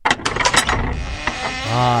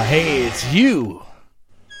Hey, it's you.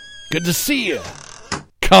 Good to see you.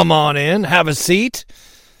 Come on in, have a seat.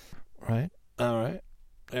 Right, all right,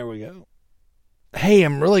 there we go. Hey,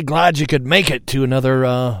 I'm really glad you could make it to another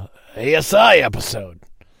ASI episode.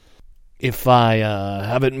 If I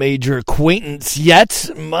haven't made your acquaintance yet,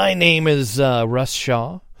 my name is Russ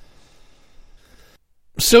Shaw.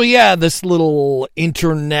 So yeah, this little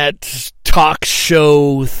internet talk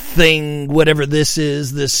show thing, whatever this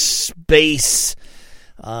is, this space,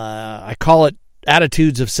 I call it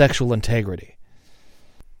Attitudes of Sexual Integrity.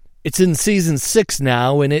 It's in season 6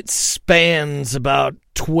 now, and it spans about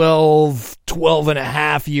 12 and a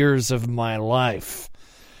half years of my life.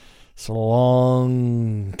 It's a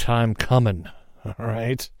long time coming, all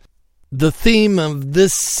right? The theme of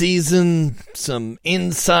this season, some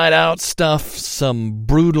inside-out stuff, some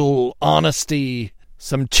brutal honesty,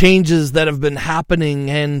 some changes that have been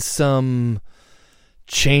happening, and some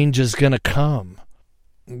changes gonna come.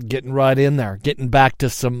 Getting right in there, getting back to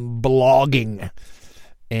some blogging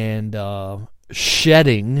and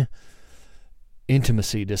shedding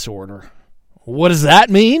intimacy disorder. What does that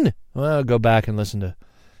mean? Well, go back and listen to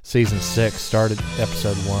season 6, started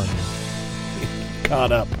episode 1.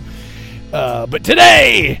 Caught up. But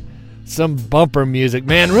today, some bumper music.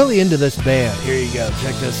 Man, really into this band. Here you go.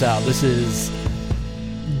 Check this out. This is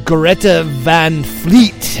Greta Van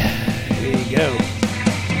Fleet. Here you go.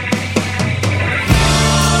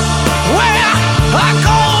 Well, I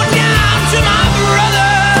go down to my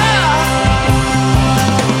brother,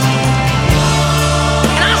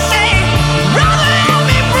 and I say, brother, help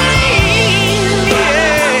me breathe,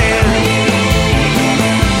 yeah.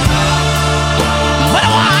 But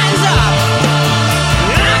it winds up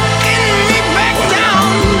knocking me back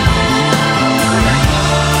down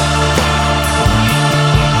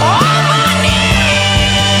on my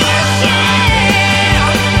knees, yeah.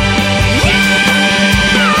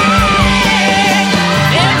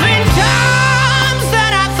 Every times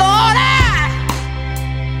that I thought I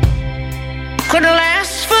couldn't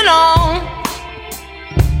last for long,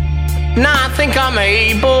 now I think I'm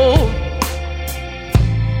able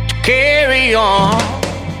to carry on.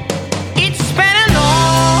 It's been a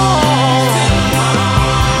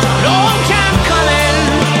long time coming,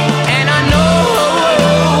 and I know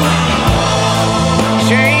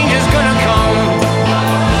change is gonna come.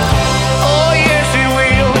 Oh yes it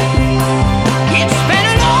will. It's been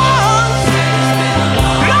a long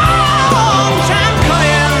time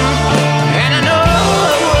coming, and I know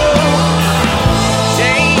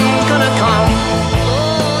change is gonna come.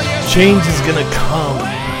 Oh, yes. Change is gonna come.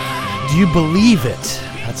 Do you believe it?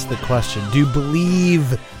 That's the question. Do you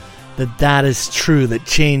believe that that is true, that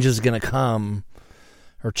change is going to come,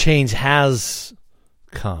 or change has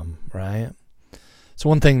come, right? So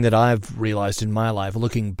one thing that I've realized in my life,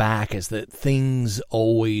 looking back, is that things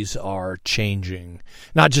always are changing.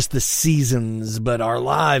 Not just the seasons, but our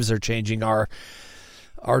lives are changing. Our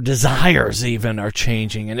desires even are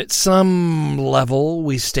changing. And at some level,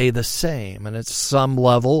 we stay the same. And at some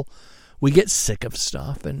level, we get sick of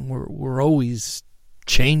stuff, and we're always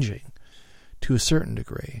changing to a certain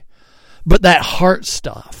degree. But that heart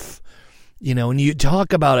stuff, you know, when you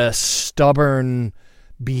talk about a stubborn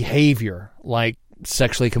behavior, like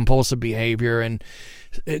sexually compulsive behavior, and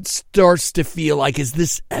it starts to feel like, is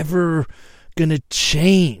this ever going to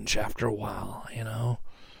change after a while, you know?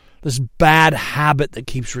 This bad habit that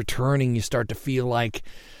keeps returning, you start to feel like,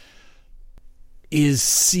 is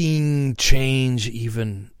seeing change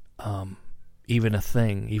even a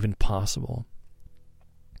thing, even possible?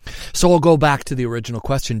 So I'll go back to the original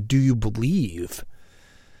question. Do you believe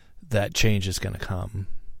that change is going to come?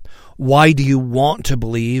 Why do you want to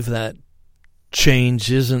believe that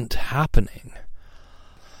change isn't happening?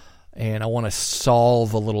 And I want to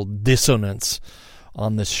solve a little dissonance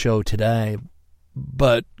on this show today.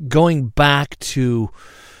 But going back to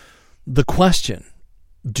the question,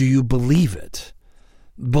 do you believe it?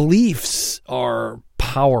 Beliefs are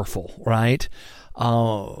powerful, right?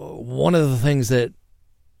 One of the things that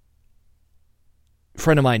a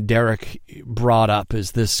friend of mine, Derek, brought up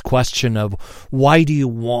is this question of, why do you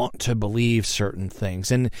want to believe certain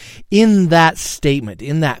things? And in that statement,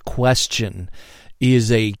 in that question,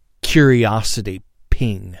 is a curiosity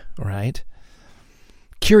ping, right?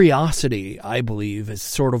 Curiosity, I believe, is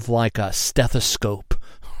sort of like a stethoscope,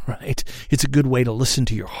 right? It's a good way to listen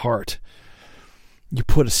to your heart. You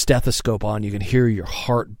put a stethoscope on, you can hear your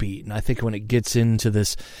heartbeat. And I think when it gets into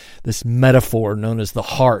this metaphor known as the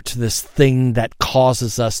heart, this thing that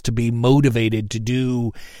causes us to be motivated to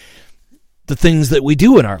do the things that we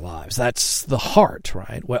do in our lives, that's the heart,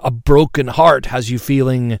 right? A broken heart has you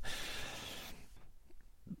feeling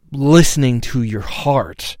listening to your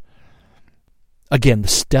heart. Again, the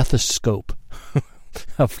stethoscope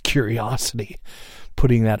of curiosity,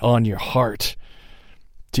 putting that on your heart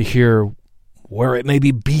to hear where it may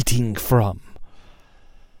be beating from.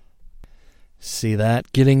 See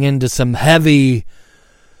that? Getting into some heavy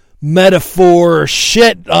metaphor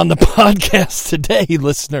shit on the podcast today,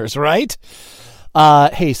 listeners, right?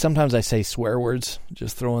 Hey, sometimes I say swear words,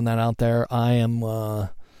 just throwing that out there. I'm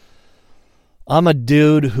a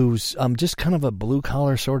dude I'm just kind of a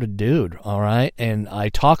blue-collar sort of dude, all right? And I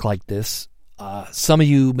talk like this. Some of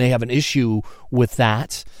you may have an issue with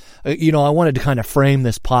that. I wanted to kind of frame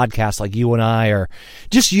this podcast like you and I, or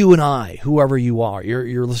just you and I, whoever you are.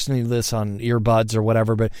 You're listening to this on earbuds or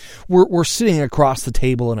whatever, but we're sitting across the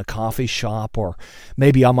table in a coffee shop, or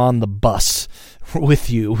maybe I'm on the bus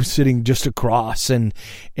with you, sitting just across, and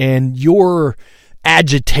you're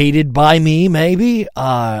agitated by me, maybe.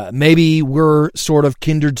 Maybe we're sort of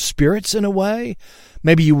kindred spirits in a way.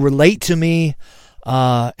 Maybe you relate to me,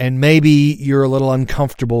 and maybe you're a little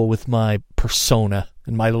uncomfortable with my persona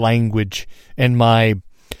and my language and my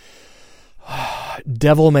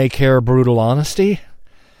devil-may-care brutal honesty.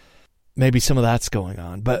 Maybe some of that's going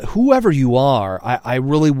on. But whoever you are, I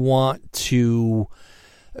really want to...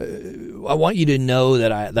 I want you to know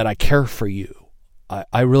that I care for you.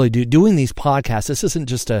 I really do. Doing these podcasts, this isn't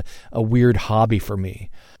just a weird hobby for me.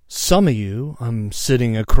 Some of you I'm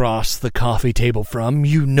sitting across the coffee table from,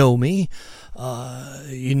 you know me.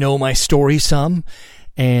 You know my story some.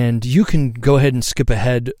 And you can go ahead and skip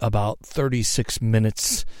ahead about 36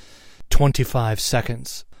 minutes, 25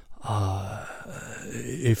 seconds.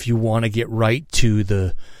 If you want to get right to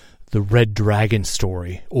the Red Dragon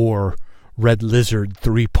story, or Red Lizard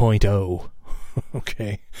 3.0.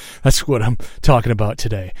 Okay, that's what I'm talking about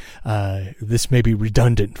today. This may be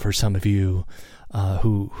redundant for some of you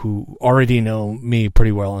who already know me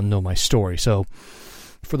pretty well and know my story. So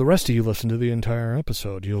for the rest of you, listen to the entire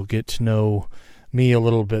episode. You'll get to know me a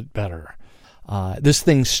little bit better. This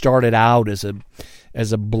thing started out as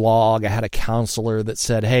a blog. I had a counselor that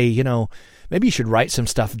said, hey, maybe you should write some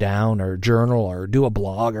stuff down, or journal, or do a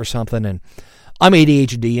blog or something. And I'm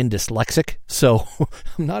ADHD and dyslexic, so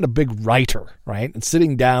I'm not a big writer, right? And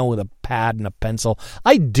sitting down with a pad and a pencil,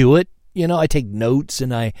 I do it. I take notes,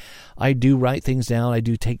 and I do write things down. I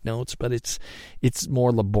do take notes, but it's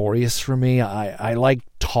more laborious for me. I like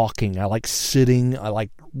talking. I like sitting. I like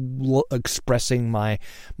expressing my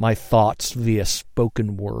thoughts via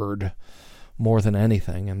spoken word more than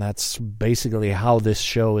anything, and that's basically how this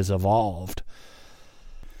show has evolved.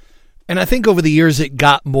 And I think over the years it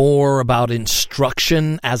got more about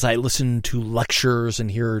instruction as I listened to lectures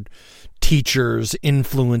and heard teachers'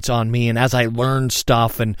 influence on me, and as I learned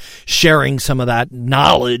stuff and sharing some of that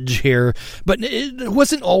knowledge here. But it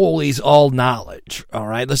wasn't always all knowledge, all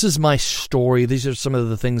right? This is my story. These are some of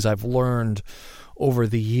the things I've learned over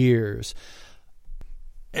the years.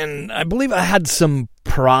 And I believe I had some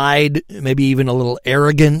pride, maybe even a little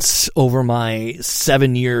arrogance over my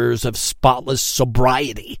 7 years of spotless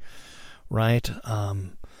sobriety. Right?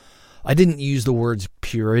 I didn't use the words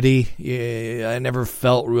purity. I never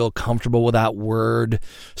felt real comfortable with that word,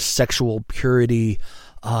 sexual purity.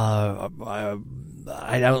 I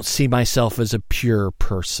don't see myself as a pure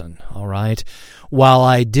person, all right? While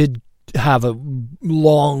I did have a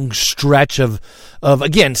long stretch of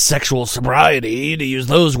again, sexual sobriety, to use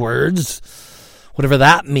those words, whatever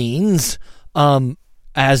that means,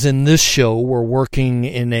 as in this show, we're working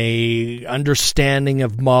in a understanding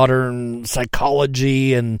of modern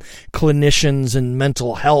psychology and clinicians and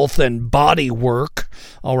mental health and body work,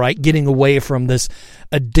 all right, getting away from this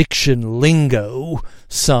addiction lingo,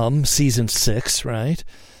 season 6, right?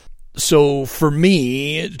 So for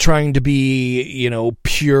me, trying to be,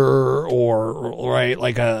 pure or, right,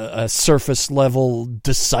 like a surface level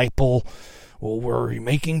disciple, well, we're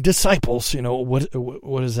making disciples,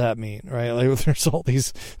 what does that mean, right? Like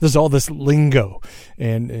there's all this lingo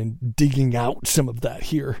and digging out some of that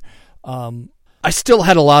here. I still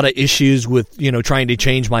had a lot of issues with, trying to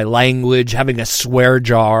change my language, having a swear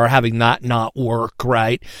jar, having that not work,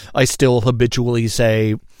 right? I still habitually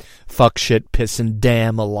say fuck, shit, piss, and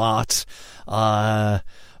damn a lot. I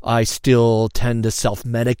still tend to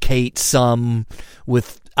self-medicate some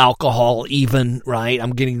with alcohol even, right?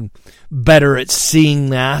 I'm getting better at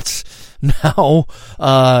seeing that now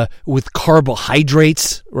with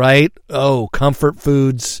carbohydrates, right? Oh, comfort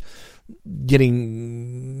foods,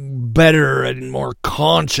 getting better and more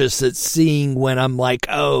conscious at seeing when I'm like,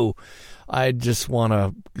 oh, I just want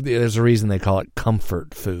to, there's a reason they call it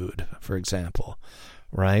comfort food, for example,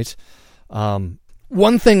 right?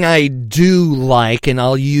 One thing I do like, and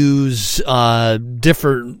I'll use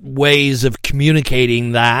different ways of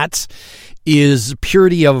communicating that, is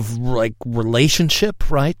purity of like relationship,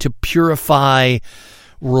 right? To purify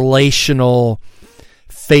relational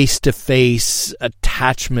face-to-face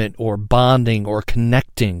attachment or bonding or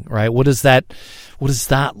connecting, right? What does that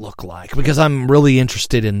look like? Because I'm really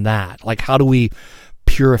interested in that. Like, how do we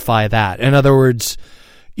purify that? In other words,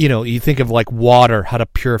 you think of like water, how to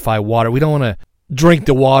purify water. We don't want to drink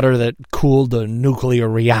the water that cooled the nuclear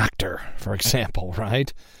reactor, for example,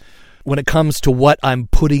 right? When it comes to what I'm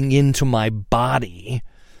putting into my body,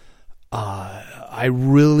 I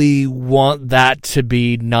really want that to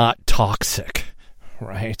be not toxic,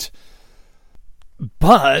 right?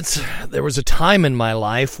 But there was a time in my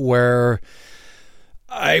life where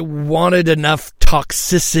I wanted enough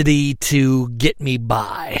toxicity to get me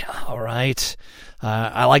by, all right?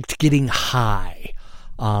 I liked getting high.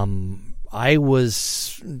 I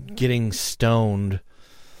was getting stoned,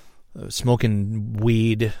 smoking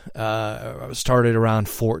weed. I started around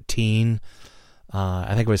 14.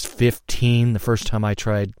 I think it was 15 the first time I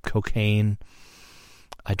tried cocaine.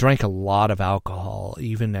 I drank a lot of alcohol,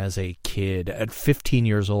 even as a kid. At 15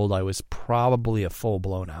 years old, I was probably a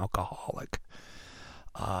full-blown alcoholic.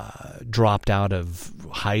 Dropped out of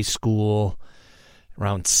high school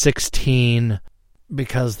around 16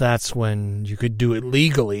 because that's when you could do it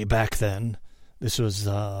legally back then. This was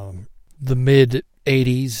the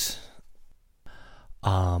mid-'80s.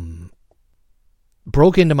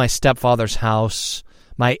 Broke into my stepfather's house.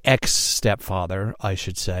 My ex-stepfather, I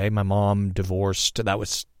should say. My mom divorced. That was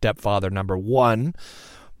stepfather number one.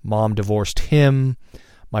 Mom divorced him.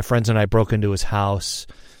 My friends and I broke into his house,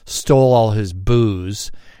 stole all his booze,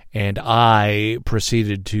 and I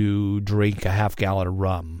proceeded to drink a half gallon of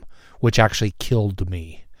rum, which actually killed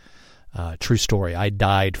me. True story. I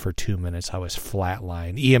died for 2 minutes. I was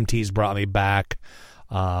flatlined. EMTs brought me back.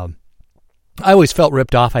 I always felt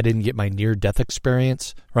ripped off. I didn't get my near-death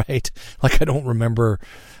experience, right? Like, I don't remember.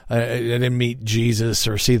 I didn't meet Jesus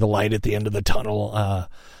or see the light at the end of the tunnel.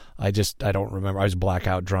 I don't remember. I was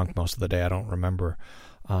blackout drunk most of the day. I don't remember.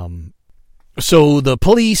 So the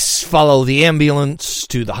police follow the ambulance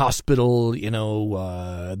to the hospital.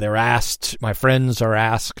 They're asked, my friends are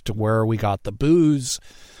asked where we got the booze.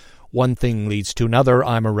 One thing leads to another.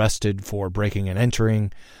 I'm arrested for breaking and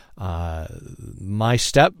entering. My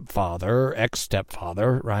stepfather,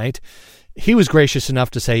 ex-stepfather, right? He was gracious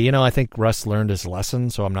enough to say, I think Russ learned his lesson,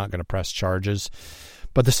 so I'm not going to press charges.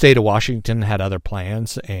 But the state of Washington had other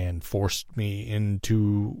plans and forced me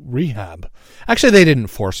into rehab. Actually, they didn't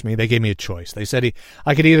force me. They gave me a choice. They said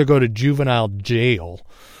I could either go to juvenile jail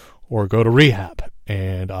or go to rehab.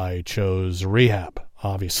 And I chose rehab,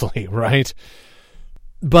 obviously, right?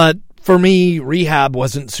 But for me, rehab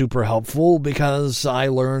wasn't super helpful because I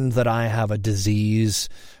learned that I have a disease,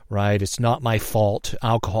 right? It's not my fault.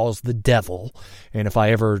 Alcohol's the devil. And if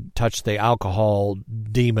I ever touch the alcohol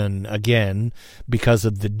demon again because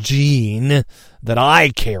of the gene that I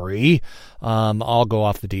carry, I'll go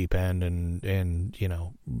off the deep end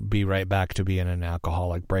and be right back to being an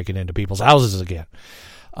alcoholic, breaking into people's houses again.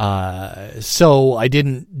 So I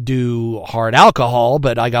didn't do hard alcohol,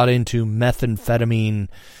 but I got into methamphetamine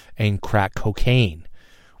and crack cocaine,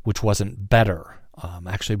 which wasn't better.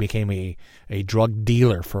 Actually became a drug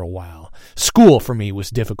dealer for a while. School for me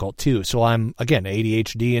was difficult too. So I'm, again,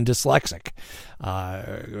 ADHD and dyslexic.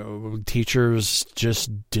 Teachers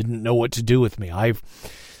just didn't know what to do with me.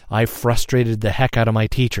 I frustrated the heck out of my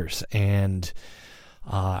teachers, and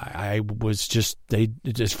I was just,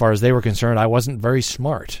 as far as they were concerned, I wasn't very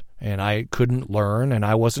smart, and I couldn't learn, and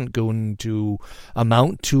I wasn't going to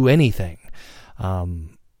amount to anything.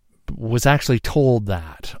 Was actually told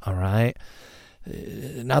that, all right?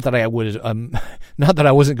 Not that I wasn't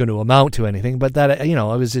going to amount to anything, but that,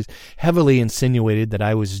 I was heavily insinuated that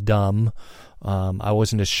I was dumb. I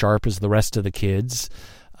wasn't as sharp as the rest of the kids,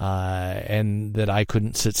 and that I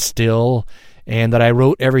couldn't sit still, and that I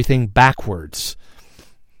wrote everything backwards.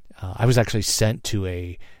 I was actually sent to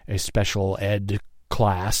a special ed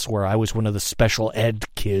class where I was one of the special ed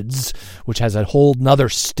kids, which has a whole nother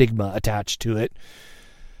stigma attached to it.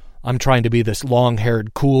 I'm trying to be this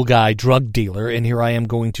long-haired, cool guy drug dealer, and here I am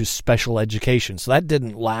going to special education. So that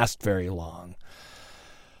didn't last very long.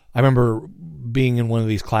 I remember being in one of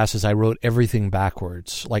these classes, I wrote everything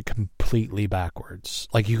backwards, like completely backwards.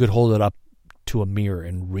 Like you could hold it up to a mirror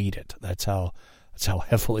and read it. That's how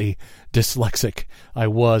heavily dyslexic I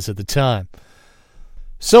was at the time.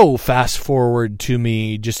 So fast forward to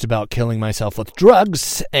me just about killing myself with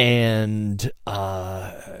drugs, and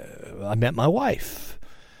I met my wife,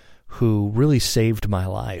 who really saved my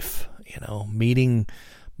life. meeting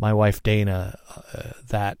my wife Dana,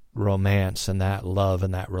 that romance and that love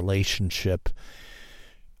and that relationship,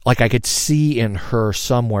 like I could see in her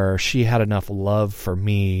somewhere, she had enough love for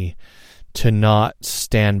me to not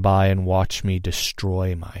stand by and watch me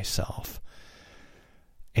destroy myself.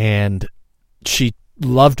 And she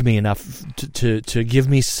loved me enough to give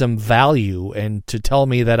me some value and to tell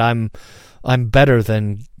me that I'm better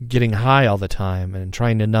than getting high all the time and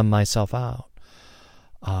trying to numb myself out.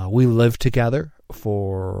 We lived together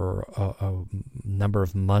for a number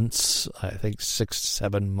of months, I think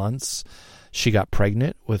 6-7 months. She got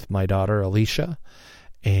pregnant with my daughter Alicia,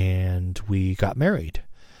 and we got married.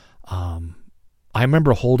 I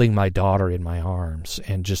remember holding my daughter in my arms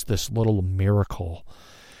and just this little miracle,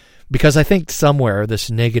 because I think somewhere this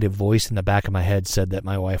negative voice in the back of my head said that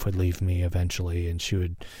my wife would leave me eventually and she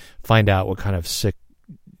would find out what kind of sick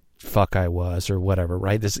fuck I was or whatever,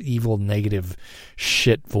 right? This evil, negative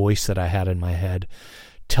shit voice that I had in my head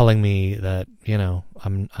telling me that,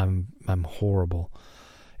 I'm horrible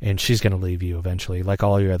and she's going to leave you eventually, like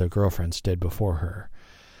all your other girlfriends did before her.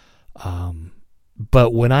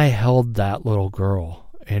 But when I held that little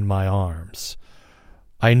girl in my arms,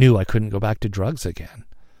 I knew I couldn't go back to drugs again.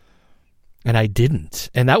 And I didn't.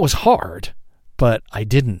 And that was hard, but I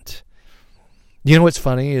didn't. You know what's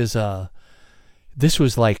funny is this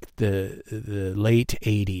was like the late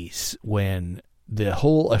 80s when the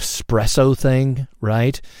whole espresso thing,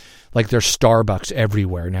 right? Like there's Starbucks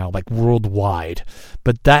everywhere now, like worldwide.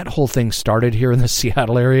 But that whole thing started here in the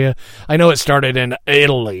Seattle area. I know it started in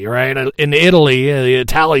Italy, right? In Italy, the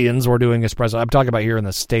Italians were doing espresso. I'm talking about here in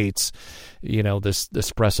the States. This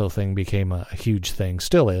espresso thing became a huge thing,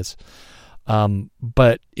 still is.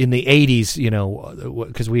 But in the 80s,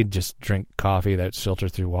 because we'd just drink coffee that's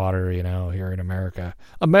filtered through water, here in America.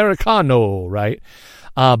 Americano, right?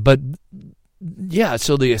 But yeah,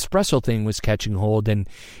 so the espresso thing was catching hold, and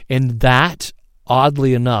that,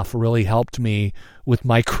 oddly enough, really helped me with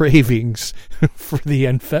my cravings for the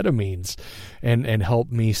amphetamines and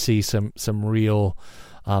helped me see some real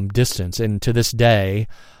distance. And to this day,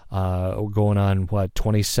 we're going on,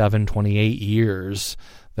 27, 28 years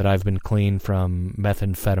that I've been clean from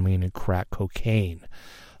methamphetamine and crack cocaine.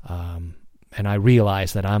 And I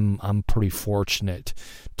realize that I'm pretty fortunate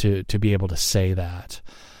to be able to say that.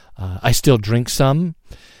 I still drink some.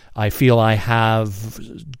 I feel I have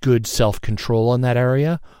good self-control in that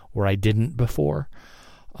area where I didn't before.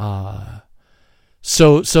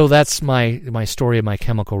 So that's my story of my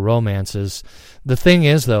chemical romances. The thing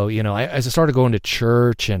is, though, as I started going to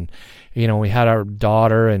church and, we had our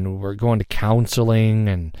daughter and we're going to counseling,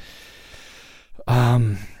 and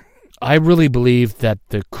I really believed that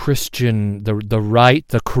the Christian,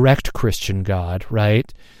 the correct Christian God,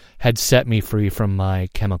 right, had set me free from my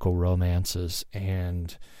chemical romances,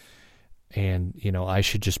 and I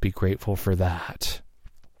should just be grateful for that.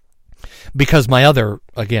 Because my other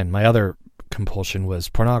compulsion was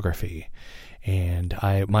pornography. And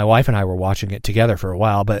my wife and I were watching it together for a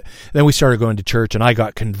while, but then we started going to church and I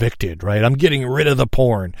got convicted, right? I'm getting rid of the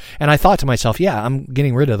porn. And I thought to myself, yeah, I'm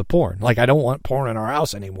getting rid of the porn. Like, I don't want porn in our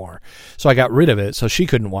house anymore. So I got rid of it so she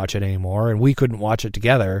couldn't watch it anymore and we couldn't watch it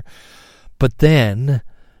together. But then,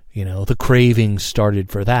 the cravings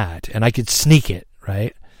started for that, and I could sneak it,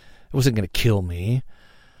 right? It wasn't going to kill me.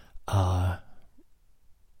 That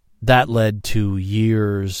led to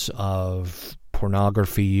years of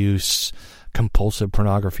pornography use, compulsive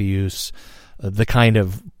pornography use, the kind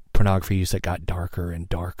of pornography use that got darker and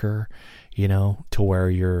darker, to where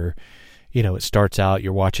you're, it starts out,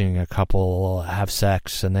 you're watching a couple have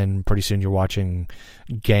sex, and then pretty soon you're watching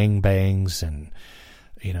gangbangs, and,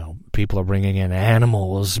 people are bringing in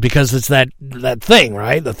animals because it's that thing,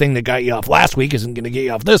 right? The thing that got you off last week isn't going to get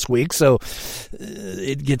you off this week, so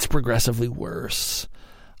it gets progressively worse.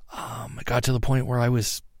 It got to the point where I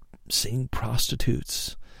was seeing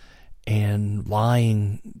prostitutes and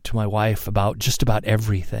lying to my wife about just about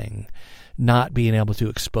everything, not being able to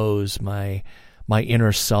expose my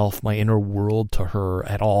inner self, my inner world to her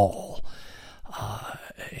at all.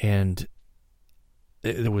 And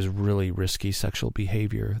it was really risky sexual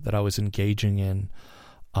behavior that I was engaging in.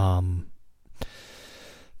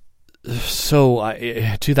 So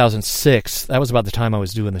 2006, that was about the time I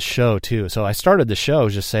was doing the show too. So I started the show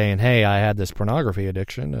just saying, hey, I had this pornography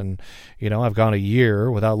addiction, and, I've gone a year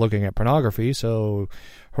without looking at pornography, so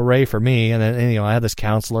hooray for me. And then, I had this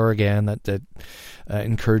counselor again that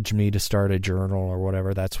encouraged me to start a journal or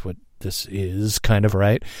whatever. That's what this is, kind of,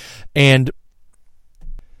 right? And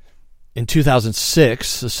in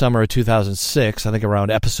 2006, the summer of 2006, I think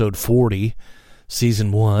around episode 40,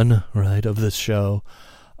 season 1, right, of this show,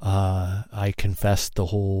 I confessed the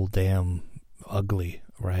whole damn ugly,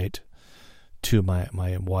 right? To my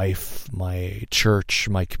wife, my church,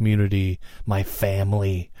 my community, my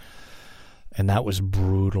family. And that was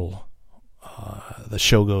brutal. The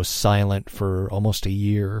show goes silent for almost a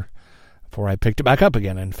year before I picked it back up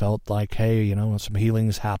again and felt like, hey, some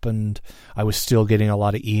healings happened. I was still getting a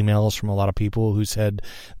lot of emails from a lot of people who said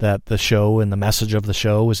that the show and the message of the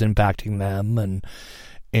show was impacting them.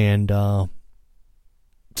 And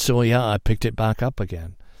so, yeah, I picked it back up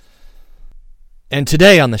again. And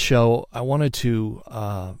today on the show, I wanted to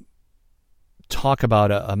talk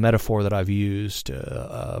about a metaphor that I've used,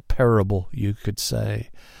 a parable, you could say.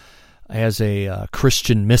 As a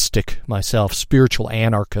Christian mystic myself, spiritual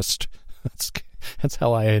anarchist, that's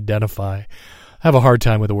how I identify. I have a hard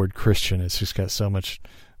time with the word Christian. It's just got so much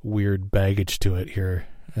weird baggage to it here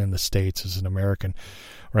in the States as an American,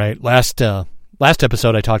 right? Last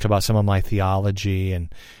episode, I talked about some of my theology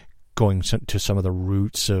and going to some of the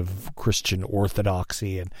roots of Christian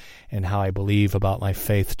orthodoxy and how I believe about my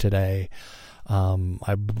faith today.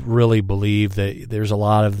 I really believe that there's a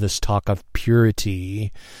lot of this talk of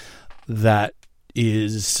purity that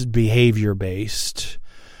is behavior-based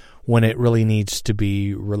when it really needs to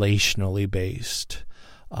be relationally based.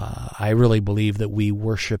 I really believe that we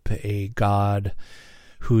worship a God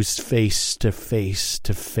who's face to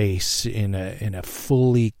face in a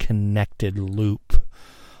fully connected loop.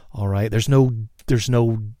 All right, there's no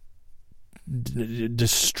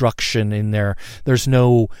destruction in there. There's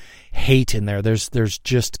no hate in there. There's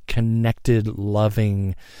just connected,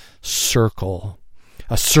 loving circle.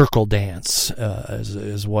 A circle dance,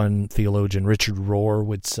 as one theologian, Richard Rohr,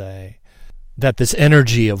 would say. That this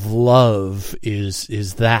energy of love is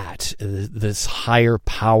that, this higher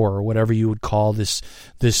power, whatever you would call this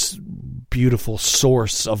beautiful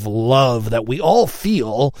source of love that we all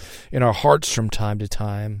feel in our hearts from time to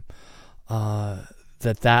time,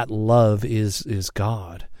 that love is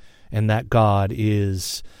God. And that God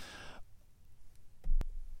is,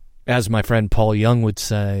 as my friend Paul Young would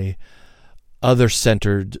say,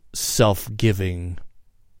 other-centered, self-giving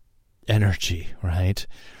energy, right?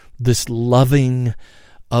 This loving,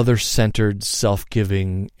 other-centered,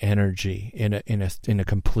 self-giving energy in a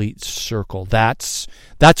complete circle. That's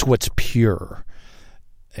what's pure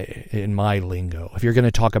in my lingo. If you're going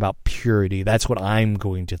to talk about purity, that's what I'm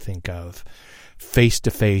going to think of.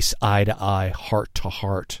 Face-to-face, eye-to-eye,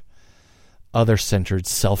 heart-to-heart, other-centered,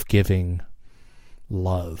 self-giving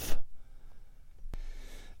love.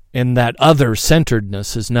 And that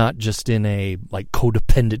other-centeredness is not just in a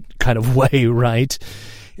codependent kind of way, right?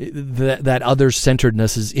 That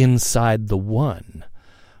other-centeredness is inside the one,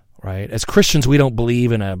 right? As Christians, we don't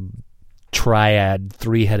believe in a triad,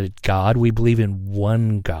 three-headed God. We believe in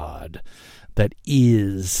one God that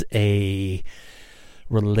is a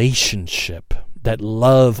relationship, that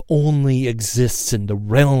love only exists in the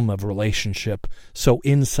realm of relationship. So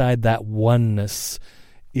inside that oneness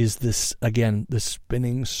is this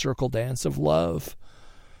spinning circle dance of love.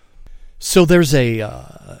 So there's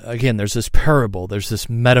there's this parable, there's this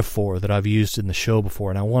metaphor that I've used in the show before,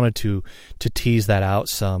 and I wanted to tease that out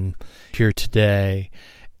some here today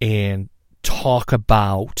and talk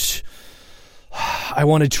about, I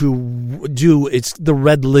wanted to do, it's the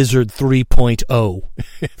Red Lizard 3.0,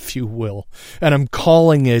 if you will, and I'm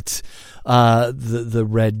calling it the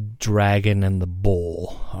Red Dragon and the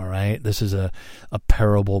Bull. All right, this is a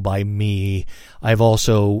parable by me.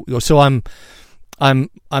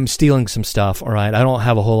 I'm stealing some stuff. All right, I don't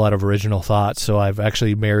have a whole lot of original thoughts, so I've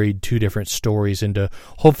actually married two different stories into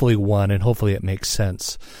hopefully one, and hopefully it makes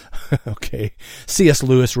sense. Okay, C.S.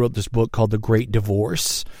 Lewis wrote this book called The Great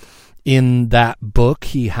Divorce. In that book,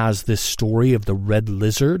 he has this story of the red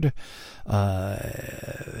lizard,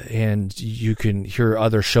 and you can hear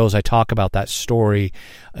other shows I talk about that story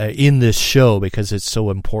in this show because it's so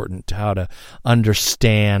important to how to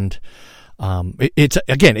understand. It's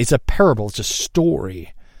a parable. It's a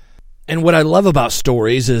story. And what I love about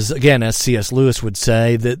stories is, again, as C.S. Lewis would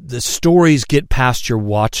say, that the stories get past your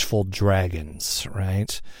watchful dragons,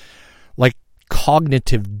 right? Like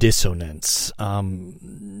cognitive dissonance.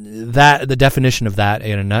 That the definition of that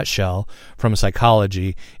in a nutshell from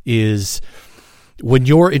psychology is when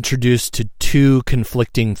you're introduced to two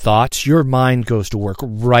conflicting thoughts, your mind goes to work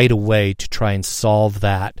right away to try and solve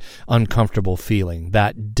that uncomfortable feeling,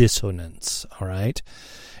 that dissonance, all right?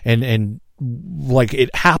 And like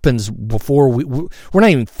it happens before we're not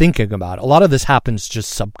even thinking about it. A lot of this happens just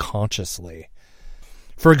subconsciously.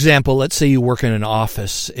 For example, let's say you work in an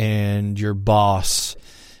office and your boss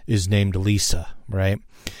is named Lisa, right?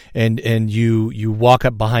 And you walk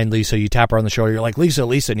up behind Lisa, you tap her on the shoulder, you're like, Lisa,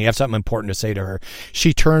 and you have something important to say to her.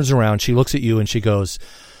 She turns around, she looks at you, and she goes,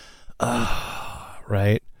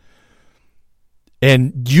 right?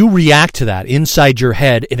 And you react to that inside your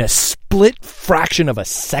head in a split fraction of a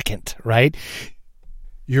second, right?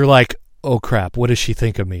 You're like, oh crap, what does she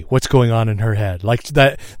think of me? What's going on in her head? Like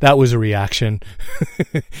that was a reaction.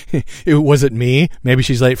 It wasn't me. Maybe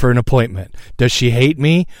she's late for an appointment. Does she hate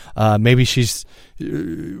me? Maybe she's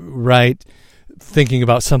right, thinking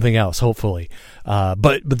about something else, hopefully.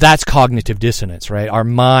 But that's cognitive dissonance, right? Our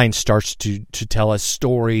mind starts to tell us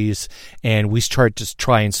stories, and we start to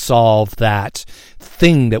try and solve that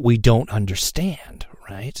thing that we don't understand,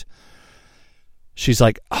 right? She's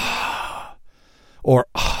like, or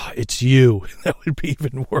it's you. That would be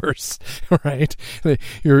even worse, right?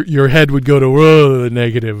 Your head would go to the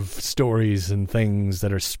negative stories and things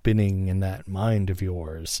that are spinning in that mind of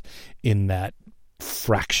yours in that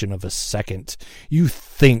fraction of a second. You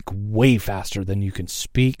think way faster than you can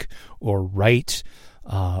speak or write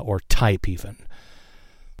or type even.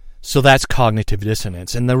 So that's cognitive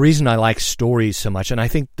dissonance. And the reason I like stories so much, and I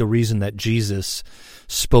think the reason that Jesus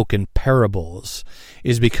spoke in parables,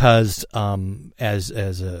 is because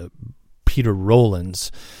as Peter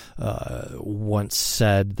Rollins once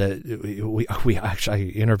said, that we actually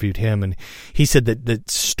interviewed him, and he said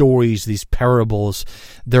that stories, these parables,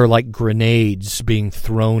 they're like grenades being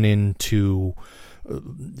thrown into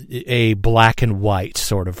a black and white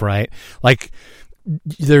sort of, right? Like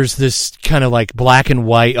there's this kind of like black and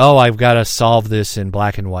white, I've got to solve this in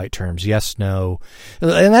black and white terms, yes, no.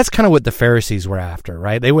 And that's kind of what the Pharisees were after,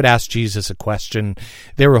 right? They would ask Jesus a question.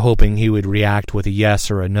 They were hoping he would react with a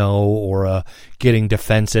yes or a no or a getting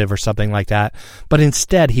defensive or something like that. But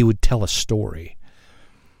instead, he would tell a story,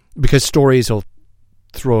 because stories will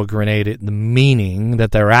throw a grenade at the meaning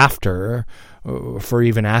that they're after for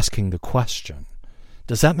even asking the question.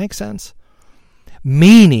 Does that make sense?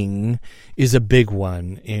 Meaning is a big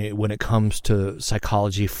one when it comes to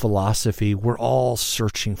psychology, philosophy. We're all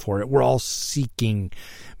searching for it. We're all seeking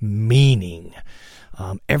meaning.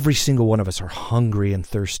 Every single one of us are hungry and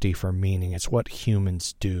thirsty for meaning. It's what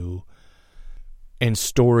humans do. And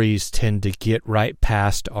stories tend to get right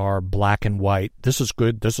past our black and white. This is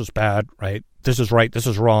good. This is bad, right? This is right. This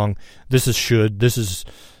is wrong. This is should. This is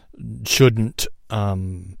shouldn't.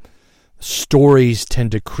 Stories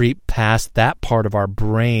tend to creep past that part of our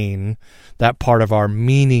brain, that part of our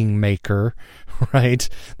meaning maker, right?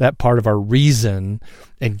 That part of our reason,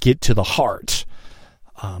 and get to the heart.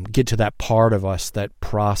 Get to that part of us that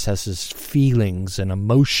processes feelings and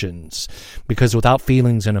emotions. Because without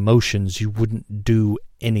feelings and emotions, you wouldn't do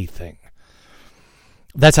anything.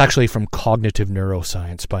 That's actually from cognitive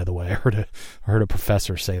neuroscience, by the way. I heard a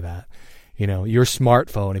professor say that. You know, your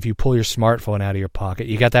smartphone, if you pull your smartphone out of your pocket,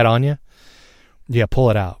 you got that on you? Yeah, pull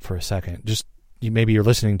it out for a second. Maybe you're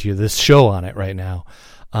listening to this show on it right now.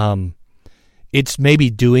 It's maybe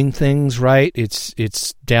doing things, right?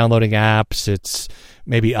 It's downloading apps. It's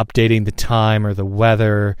maybe updating the time or the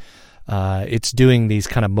weather. It's doing these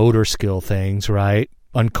kind of motor skill things, right?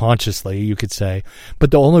 Unconsciously, you could say.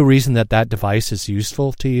 But the only reason that device is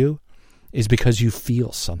useful to you is because you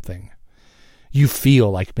feel something. You feel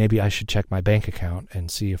like maybe I should check my bank account and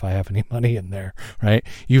see if I have any money in there, right?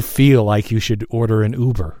 You feel like you should order an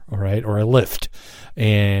Uber, all right, or a Lyft.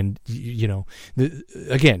 And,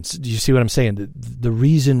 again, do you see what I'm saying? The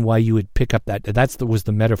reason why you would pick up was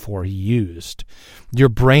the metaphor he used. Your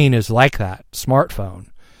brain is like that smartphone.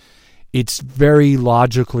 It's very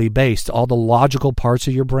logically based. All the logical parts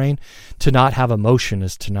of your brain, to not have emotion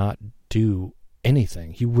is to not do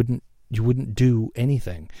anything. You wouldn't do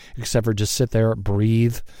anything except for just sit there,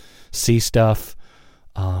 breathe, see stuff.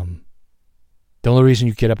 The only reason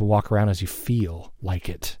you get up and walk around is you feel like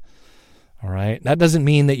it. All right. That doesn't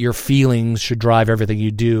mean that your feelings should drive everything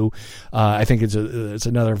you do. I think it's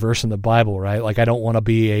another verse in the Bible, right? Like, I don't want to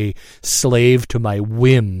be a slave to my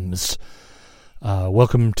whims.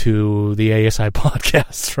 Welcome to the ASI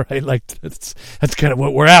podcast, right? Like, that's kind of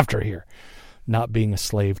what we're after here. Not being a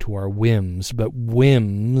slave to our whims, but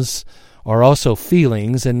whims are also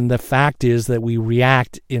feelings, and the fact is that we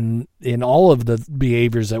react in all of the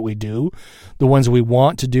behaviors that we do, the ones we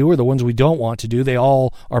want to do or the ones we don't want to do, they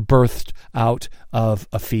all are birthed out of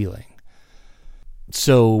a feeling.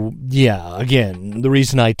 So, yeah, again, the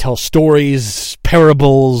reason I tell stories,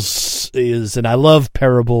 parables is, and I love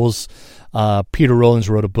parables, Peter Rollins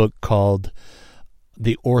wrote a book called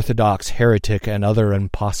The Orthodox Heretic and Other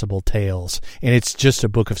Impossible Tales. And it's just a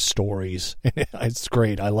book of stories. It's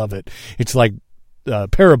great. I love it. It's like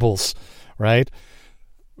parables, right?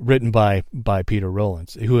 written by Peter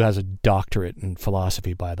Rollins, who has a doctorate in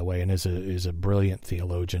philosophy, by the way, and is a brilliant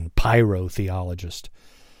theologian, pyrotheologist.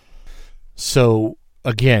 So,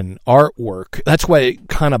 again, artwork, that's why it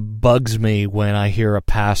kind of bugs me when I hear a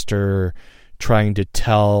pastor trying to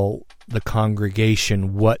tell the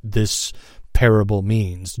congregation what this parable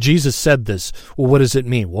means. Jesus said this. Well, what does it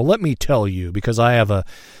mean? Well, let me tell you, because I have I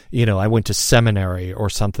went to seminary or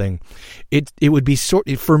something. It would be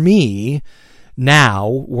for me now,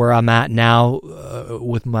 where I'm at now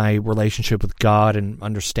with my relationship with God and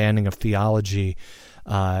understanding of theology,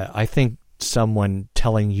 I think someone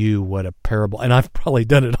telling you what a parable, and I've probably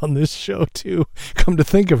done it on this show too, come to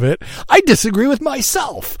think of it, I disagree with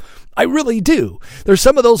myself. I really do. There's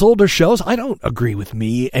some of those older shows, I don't agree with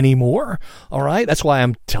me anymore. All right. That's why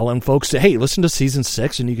I'm telling folks to, hey, listen to season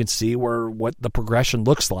 6 and you can see what the progression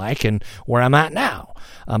looks like and where I'm at now.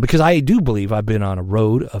 Because I do believe I've been on a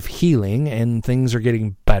road of healing and things are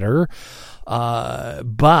getting better.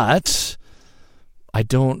 But I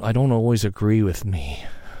don't always agree with me,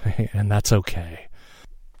 and that's okay.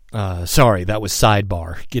 Sorry, that was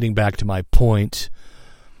sidebar. Getting back to my point.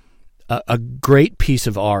 A great piece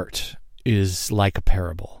of art is like a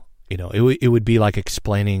parable. It would be like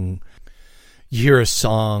explaining, you hear a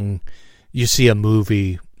song, you see a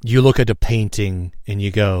movie, you look at a painting, and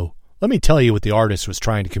you go, let me tell you what the artist was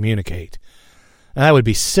trying to communicate. And that would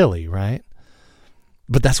be silly, right?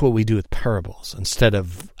 But that's what we do with parables. Instead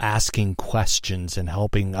of asking questions and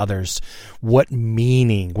helping others, what do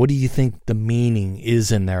you think the meaning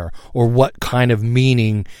is in there? Or what kind of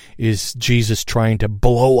meaning is Jesus trying to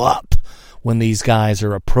blow up when these guys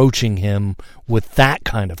are approaching him with that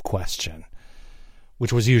kind of question?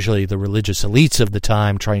 Which was usually the religious elites of the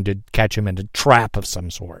time trying to catch him in a trap of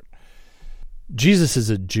some sort. Jesus is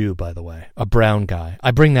a Jew, by the way, a brown guy.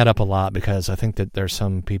 I bring that up a lot because I think that there's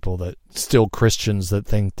some people that still Christians that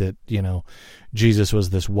think that, Jesus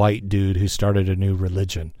was this white dude who started a new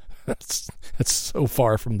religion. That's so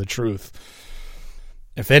far from the truth.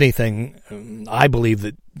 If anything, I believe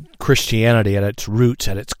that Christianity at its roots,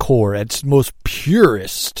 at its core, at its most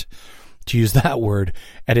purest, to use that word,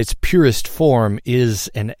 at its purest form is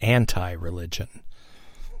an anti-religion.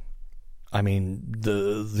 I mean,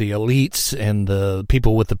 the elites and the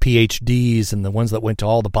people with the PhDs and the ones that went to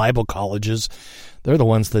all the Bible colleges, they're the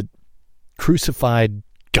ones that crucified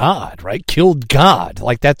God, right? Killed God.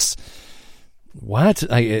 Like that's what?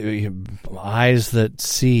 Eyes that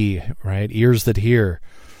see, right? Ears that hear.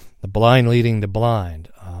 The blind leading the blind.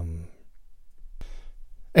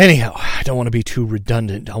 Anyhow, I don't want to be too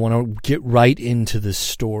redundant. I want to get right into this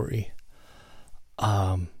story.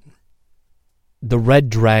 The Red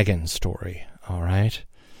Dragon story, all right?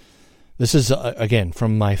 This is, again,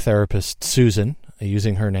 from my therapist, Susan,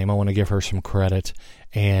 using her name. I want to give her some credit.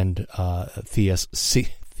 And C.S.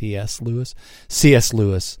 Lewis,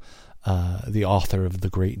 the author of The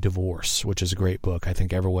Great Divorce, which is a great book. I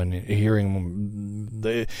think everyone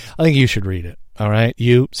hearing, I think you should read it, all right?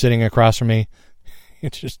 You, sitting across from me,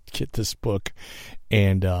 just get this book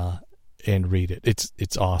and read it.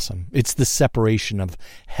 It's awesome. It's the separation of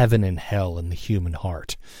heaven and hell in the human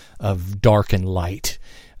heart, of dark and light.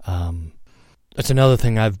 That's another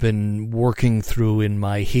thing I've been working through in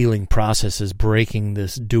my healing process, is breaking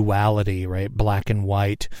this duality, right? Black and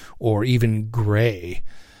white, or even gray.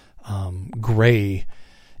 Gray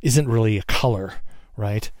isn't really a color,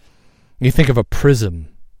 right? You think of a prism.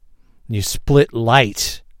 You split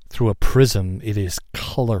light through a prism, it is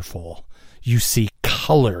colorful. You see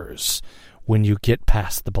colors when you get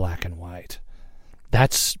past the black and white.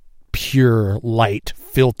 That's pure light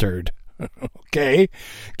filtered. Okay?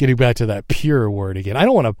 Getting back to that pure word again. I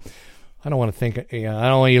don't want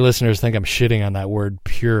you listeners to think I'm shitting on that word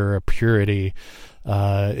pure, purity.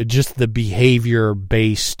 Just the behavior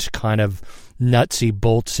based kind of nutsy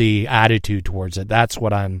boltsy attitude towards it. That's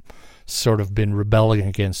what I'm sort of been rebelling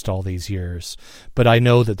against all these years. But I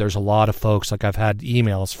know that there's a lot of folks, like I've had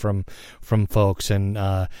emails from folks and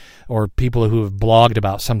or people who have blogged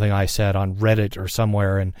about something I said on Reddit or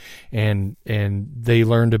somewhere, and they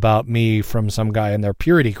learned about me from some guy in their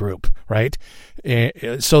purity group, right?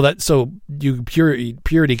 And so you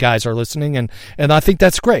purity guys are listening, and I think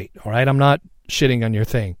that's great. All right, I'm not shitting on your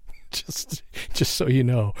thing. Just so you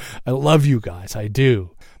know, I love you guys. I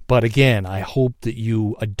do. But again, I hope that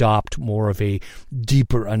you adopt more of a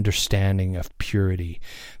deeper understanding of purity,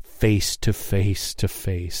 face to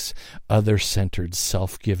face, other-centered,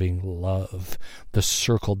 self-giving love, the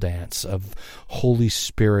circle dance of Holy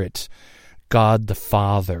Spirit, God the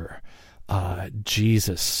Father,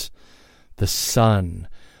 Jesus, the Son,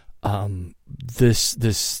 this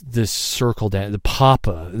circle down, the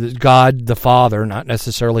Papa, God the Father, not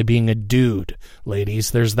necessarily being a dude,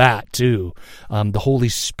 ladies. There's that too. The Holy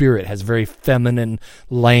Spirit has very feminine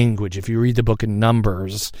language. If you read the book of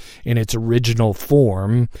Numbers in its original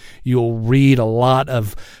form, you'll read a lot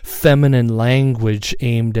of feminine language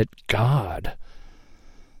aimed at God.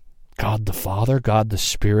 God the Father, God the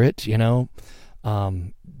Spirit,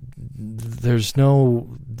 there's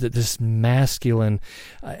no this masculine,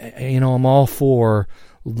 I'm all for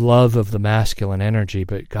love of the masculine energy,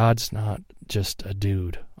 but God's not just a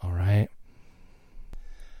dude, all right?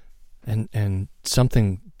 And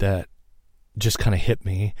something that just kind of hit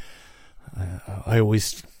me, I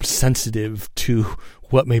always sensitive to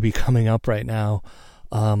what may be coming up right now.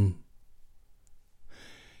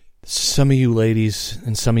 Some of you ladies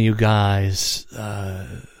and some of you guys,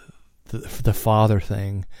 the father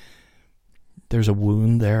thing, there's a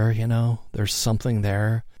wound there, there's something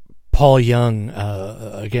there. Paul Young,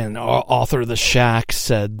 again, author of The Shack,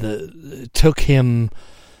 said that it took him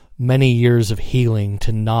many years of healing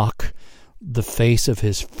to knock the face of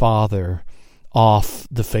his father off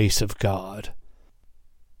the face of God.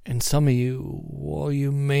 And some of you, while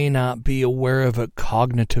you may not be aware of it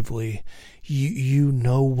cognitively, you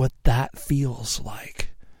know what that feels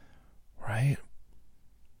like, right?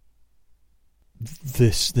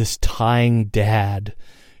 This tying dad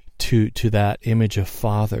to that image of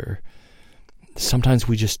father. Sometimes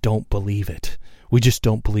we just don't believe it. We just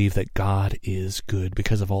don't believe that God is good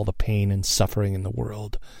because of all the pain and suffering in the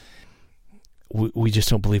world. We just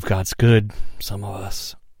don't believe God's good, some of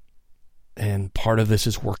us. And part of this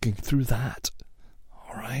is working through that.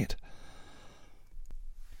 All right?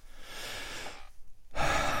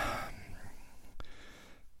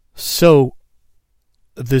 So,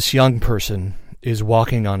 this young person is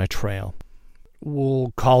walking on a trail.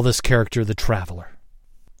 We'll call this character the Traveler.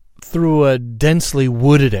 Through a densely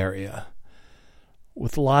wooded area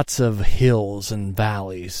with lots of hills and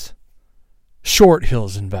valleys. Short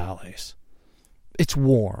hills and valleys. It's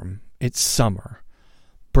warm. It's summer.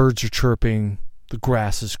 Birds are chirping. The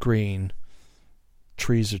grass is green.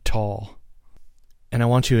 Trees are tall. And I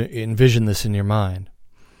want you to envision this in your mind.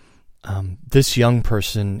 This young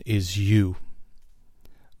person is you.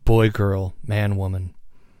 Boy, girl, man, woman,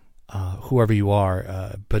 whoever you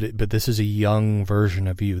are. But this is a young version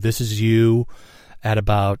of you. This is you at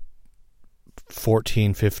about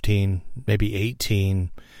 14, 15, maybe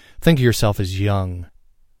 18. Think of yourself as young.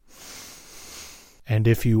 And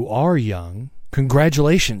if you are young,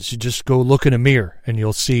 congratulations. You just go look in a mirror and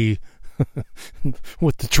you'll see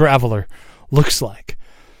what the Traveler looks like.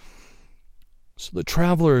 So the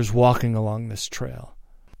Traveler is walking along this trail.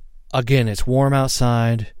 Again, it's warm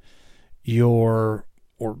outside. Or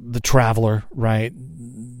the Traveler, right?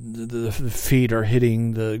 The feet are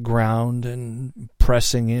hitting the ground and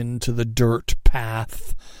pressing into the dirt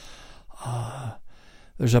path.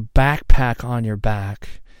 There's a backpack on your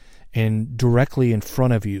back, and directly in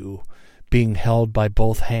front of you, being held by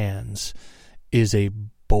both hands, is a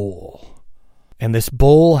bowl. And this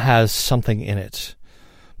bowl has something in it,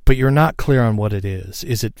 but you're not clear on what it is.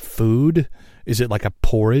 Is it food? Is it like a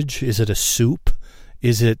porridge? Is it a soup?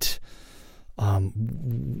 Is it...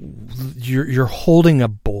 You're holding a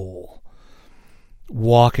bowl,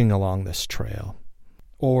 walking along this trail.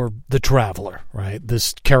 Or the Traveler, right?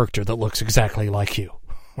 This character that looks exactly like you,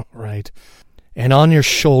 right? And on your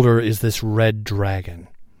shoulder is this red dragon.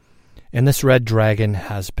 And this red dragon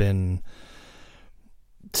has been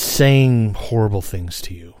saying horrible things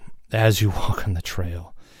to you as you walk on the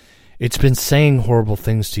trail. It's been saying horrible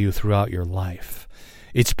things to you throughout your life.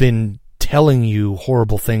 It's been telling you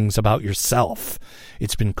horrible things about yourself.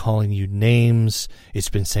 It's been calling you names. It's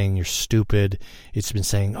been saying you're stupid. It's been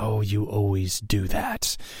saying, oh, you always do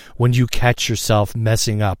that. When you catch yourself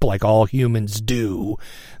messing up like all humans do,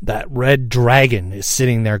 that red dragon is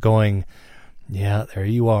sitting there going, yeah, there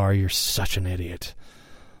you are. You're such an idiot.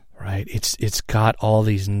 Right? It's got all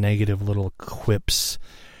these negative little quips.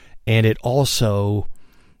 And it also,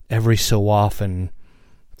 every so often,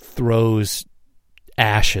 throws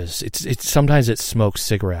ashes. It's sometimes it smokes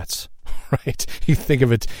cigarettes, right? You think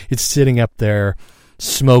of it, it's sitting up there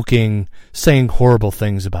smoking, saying horrible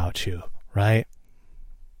things about you, right?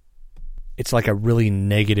 It's like a really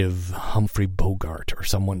negative Humphrey Bogart or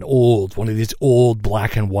someone old, one of these old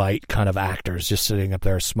black and white kind of actors just sitting up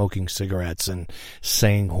there smoking cigarettes and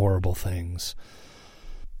saying horrible things.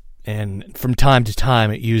 And from time to time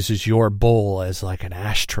it uses your bowl as like an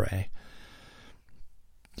ashtray.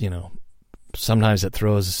 You know, sometimes it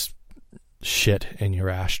throws shit in your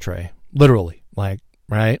ashtray. Literally. Like,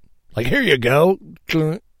 right? Like, here you go.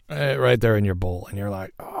 Right there in your bowl. And you're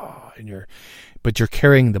like, oh. but you're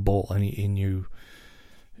carrying the bowl, and you're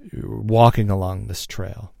walking along this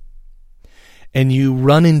trail. And you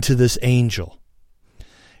run into this angel.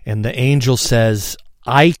 And the angel says,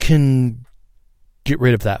 I can get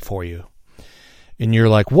rid of that for you. And you're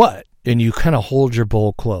like, what? And you kind of hold your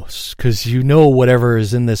bowl close because you know whatever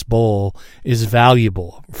is in this bowl is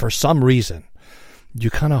valuable for some reason. You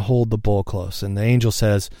kind of hold the bowl close. And the angel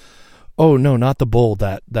says, oh, no, not the bowl,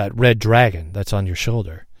 that red dragon that's on your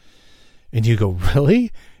shoulder. And you go,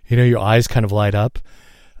 really? Your eyes kind of light up.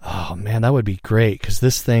 Oh, man, that would be great because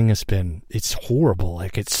this thing it's horrible.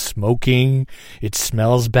 Like, it's smoking. It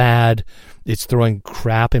smells bad. It's throwing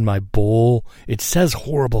crap in my bowl. It says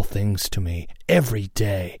horrible things to me every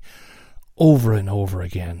day, over and over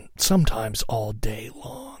again, sometimes all day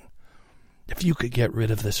long. If you could get rid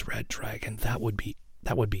of this red dragon, that would be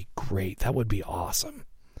great. That would be awesome.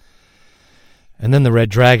 And then the red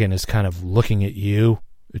dragon is kind of looking at you.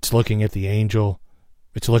 It's looking at the angel.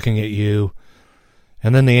 It's looking at you.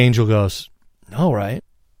 And then the angel goes, all right,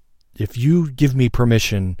 if you give me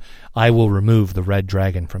permission, I will remove the red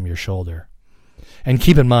dragon from your shoulder. And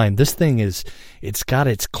keep in mind, this thing it's got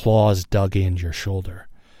its claws dug in your shoulder.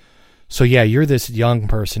 So yeah, you're this young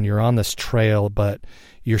person, you're on this trail, but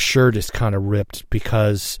your shirt is kind of ripped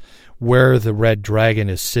because where the red dragon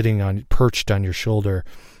is sitting perched on your shoulder,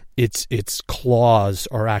 its claws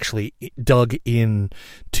are actually dug in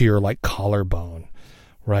to your like collarbone.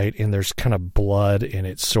 Right, and there's kind of blood, and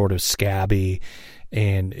it's sort of scabby,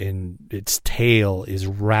 and its tail is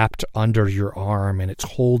wrapped under your arm, and it's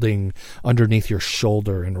holding underneath your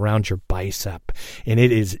shoulder and around your bicep, and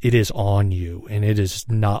it is on you, and it is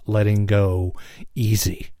not letting go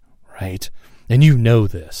easy, right? And you know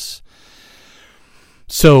this.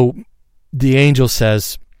 So the angel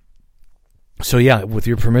says, so yeah, with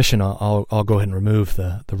your permission, I'll go ahead and remove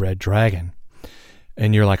the red dragon.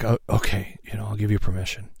 And you're like, oh, okay, I'll give you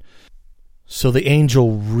permission. So the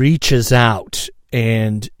angel reaches out,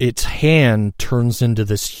 and its hand turns into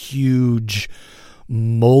this huge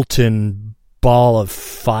molten ball of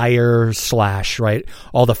fire / right?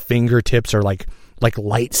 All the fingertips are like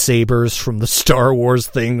lightsabers from the Star Wars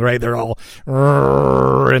thing, right? They're all,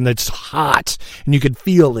 and it's hot, and you can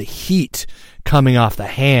feel the heat coming off the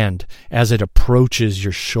hand as it approaches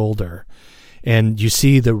your shoulder. And you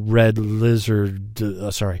see the red dragon.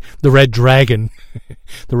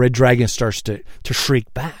 The red dragon starts to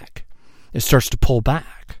shriek back. It starts to pull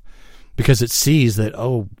back because it sees that,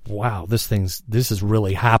 oh, wow, this is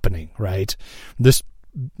really happening, right?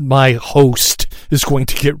 My host is going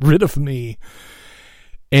to get rid of me.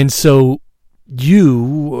 And so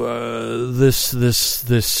you,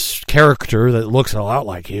 this character that looks a lot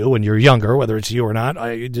like you when you're younger, whether it's you or not,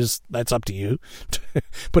 that's up to you.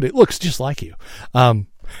 But it looks just like you.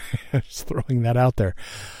 Just throwing that out there.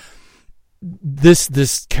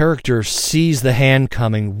 This character sees the hand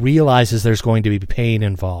coming, realizes there's going to be pain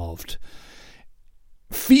involved,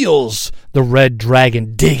 feels the red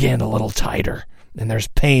dragon dig in a little tighter, and there's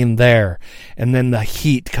pain there, and then the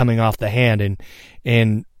heat coming off the hand,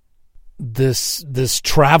 and this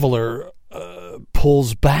traveler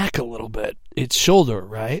pulls back a little bit, its shoulder,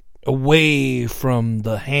 right, away from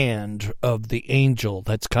the hand of the angel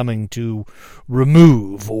that's coming to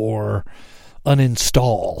remove or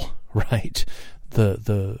uninstall, right,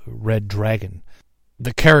 the red dragon.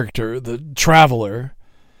 The character, the traveler,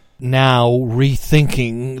 now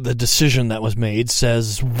rethinking the decision that was made,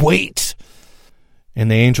 says, wait!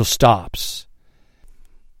 And the angel stops.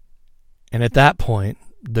 And at that point,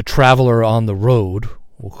 the traveler on the road,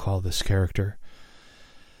 we'll call this character,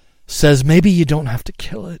 says, maybe you don't have to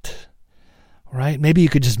kill it, right? Maybe you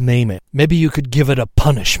could just maim it. Maybe you could give it a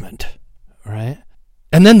punishment, right?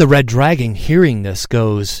 And then the red dragon, hearing this,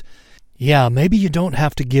 goes, yeah, maybe you don't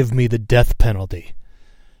have to give me the death penalty.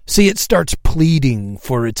 See, it starts pleading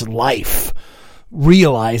for its life,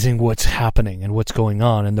 realizing what's happening and what's going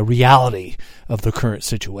on and the reality of the current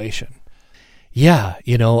situation. Yeah,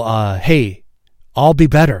 hey, I'll be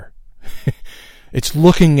better. It's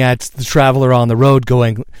looking at the traveler on the road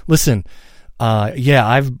going, listen,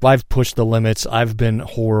 I've pushed the limits. I've been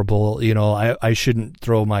horrible. I shouldn't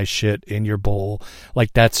throw my shit in your bowl.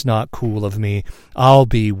 Like, that's not cool of me. I'll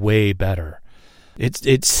be way better.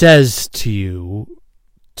 It says to you,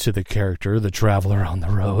 to the character, the traveler on the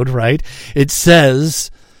road, right? It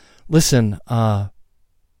says, listen,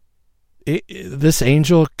 this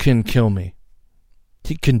angel can kill me.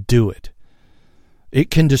 He can do it. It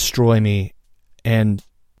can destroy me, and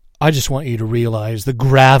I just want you to realize the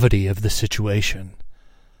gravity of the situation.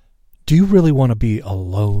 Do you really want to be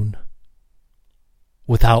alone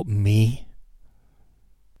without me?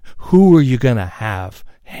 Who are you going to have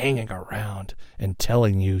hanging around and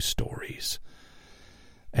telling you stories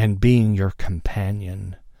and being your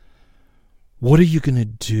companion. What are you going to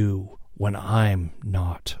do when I'm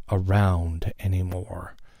not around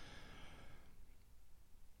anymore?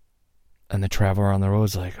 And the traveler on the road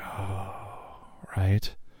is like, oh,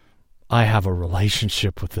 right? I have a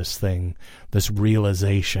relationship with this thing. This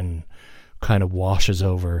realization kind of washes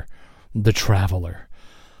over the traveler.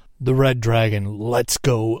 The red dragon lets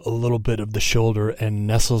go a little bit of the shoulder and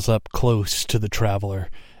nestles up close to the traveler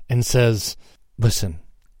and says, listen,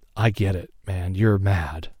 I get it, man. You're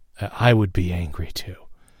mad. I would be angry too.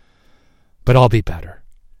 But I'll be better.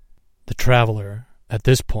 The traveler, at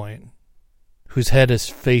this point, whose head is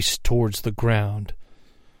faced towards the ground,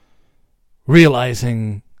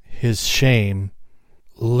 realizing his shame,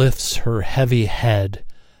 lifts her heavy head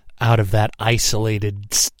out of that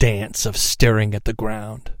isolated stance of staring at the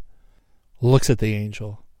ground, looks at the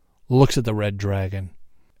angel, looks at the red dragon,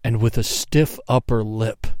 and with a stiff upper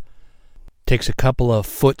lip, takes a couple of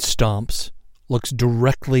foot stomps, looks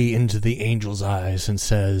directly into the angel's eyes and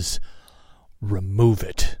says, remove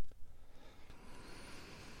it.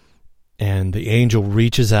 And the angel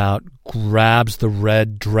reaches out, grabs the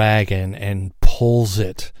red dragon, and pulls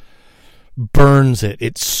it, burns it.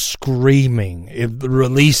 It's screaming. It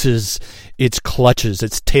releases its clutches.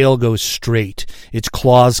 Its tail goes straight. Its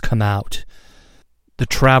claws come out. The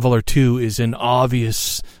traveler, too, is in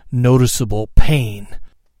obvious, noticeable pain.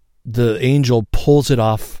 The angel pulls it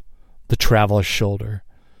off the traveler's shoulder,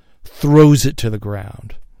 throws it to the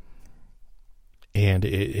ground, and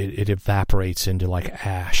it evaporates into like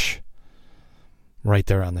ash right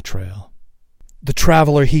there on the trail. The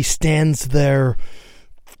traveler, he stands there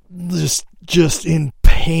just in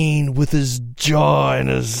pain with his jaw and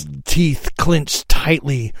his teeth clenched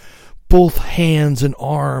tightly, both hands and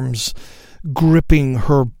arms gripping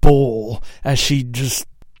her bowl as she just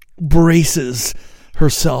braces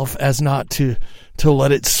herself as not to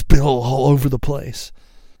let it spill all over the place.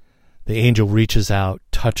 The angel reaches out,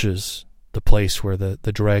 touches the place where the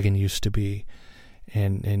dragon used to be,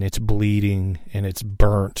 and it's bleeding, and it's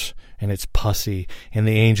burnt, and it's pussy, and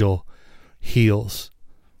the angel heals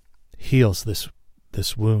this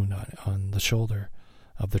wound on the shoulder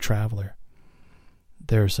of the traveler.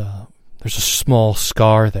 There's a small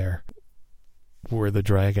scar there where the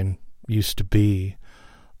dragon used to be.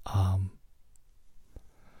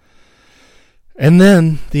 And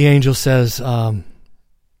then the angel says,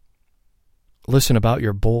 listen about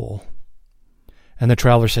your bowl. And the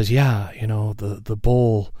traveler says, yeah, the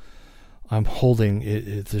bowl I'm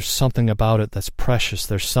holding, there's something about it that's precious.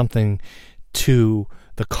 There's something to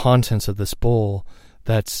the contents of this bowl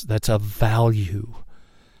that's of value.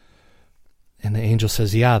 And the angel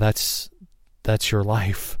says, yeah, that's your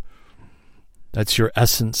life. That's your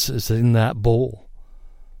essence is in that bowl.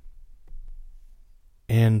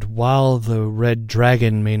 And while the red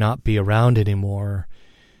dragon may not be around anymore,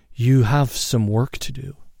 you have some work to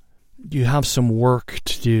do. You have some work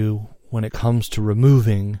to do when it comes to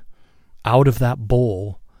removing out of that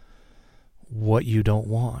bowl what you don't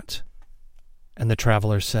want. And the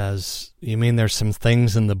traveler says, you mean there's some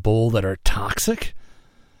things in the bowl that are toxic?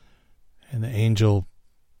 And the angel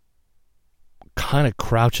kind of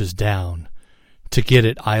crouches down to get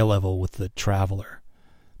at eye level with the traveler.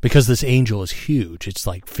 Because this angel is huge. It's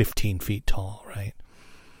like 15 feet tall, right?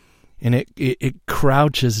 And it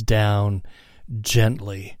crouches down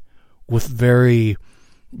gently with very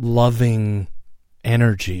loving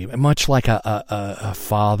energy, much like a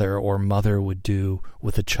father or mother would do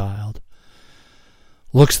with a child.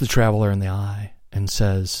 Looks the traveler in the eye and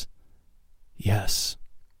says, yes,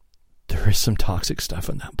 there is some toxic stuff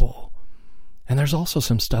in that bowl. And there's also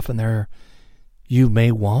some stuff in there you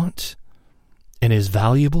may want and is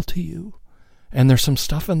valuable to you. And there's some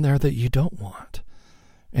stuff in there that you don't want.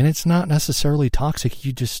 And it's not necessarily toxic,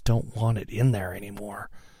 you just don't want it in there anymore.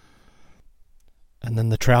 And then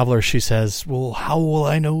the traveler, she says, well, how will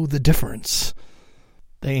I know the difference?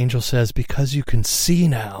 The angel says, because you can see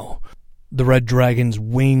now. The red dragon's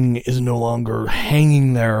wing is no longer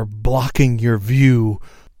hanging there, blocking your view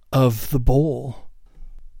of the bowl.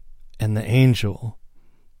 And the angel,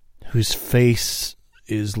 whose face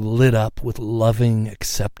is lit up with loving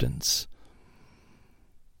acceptance,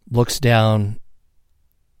 looks down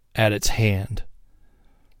at its hand,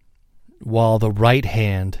 while the right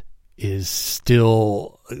hand is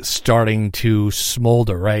still starting to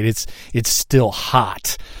smolder, right? It's still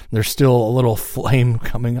hot. There's still a little flame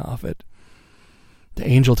coming off it. The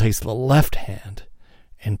angel takes the left hand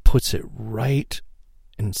and puts it right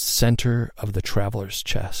in center of the traveler's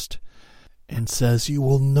chest and says, you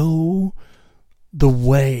will know the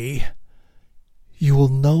way You will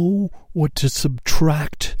know what to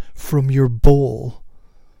subtract from your bowl.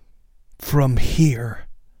 From here,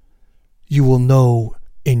 you will know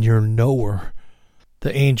in your knower.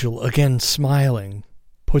 The angel, again smiling,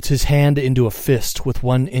 puts his hand into a fist with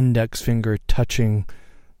one index finger touching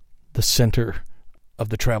the center of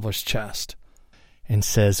the traveler's chest and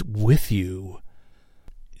says, with you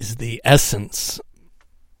is the essence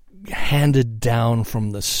handed down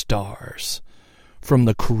from the stars, from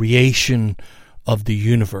the creation of the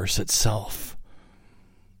universe itself.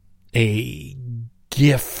 A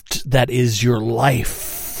gift that is your life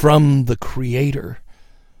from the Creator,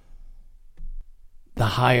 the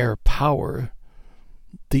higher power,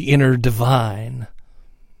 the inner divine.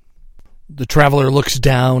 The traveler looks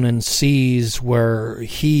down and sees where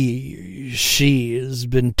she has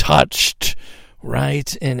been touched,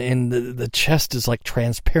 right? And the chest is like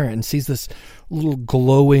transparent, and sees this little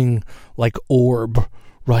glowing like orb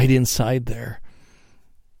right inside there.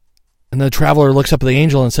 And the traveler looks up at the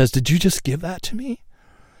angel and says, "Did you just give that to me?"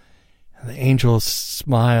 And the angel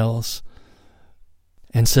smiles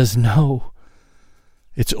and says, "No,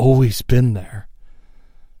 it's always been there."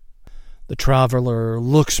 The traveler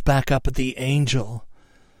looks back up at the angel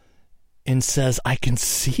and says, "I can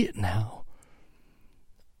see it now.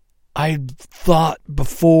 I thought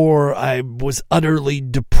before I was utterly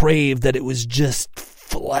depraved that it was just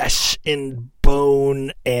flesh and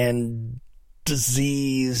bone and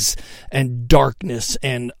disease and darkness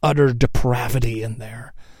and utter depravity in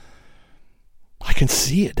there. I can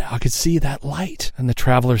see it now. I can see that light." And the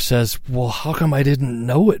traveler says, "Well, how come I didn't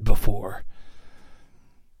know it before?"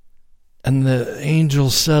 And the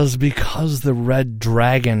angel says, "Because the red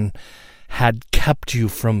dragon had kept you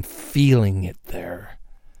from feeling it there.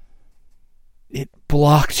 It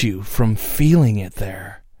blocked you from feeling it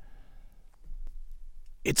there.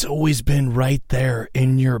 It's always been right there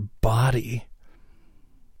in your body."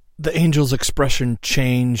 The angel's expression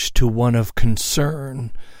changed to one of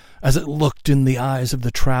concern as it looked in the eyes of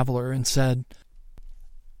the traveler and said,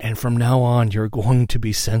 "And from now on, you're going to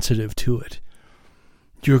be sensitive to it.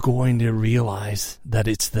 You're going to realize that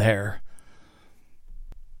it's there.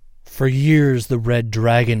 For years, the red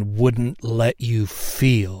dragon wouldn't let you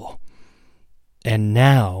feel. And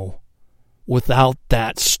now, without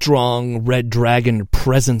that strong red dragon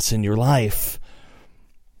presence in your life,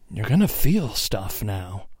 you're going to feel stuff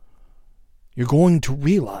now. You're going to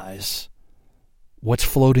realize what's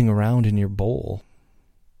floating around in your bowl."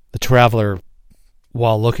 The traveler,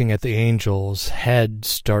 while looking at the angel's head,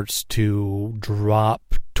 starts to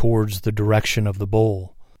drop towards the direction of the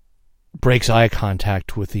bowl, breaks eye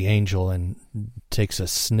contact with the angel and takes a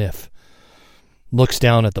sniff, looks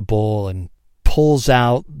down at the bowl and pulls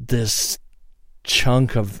out this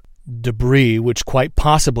chunk of debris, which quite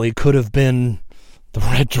possibly could have been the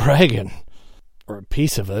red dragon, or a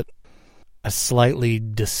piece of it. A slightly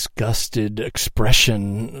disgusted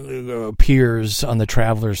expression appears on the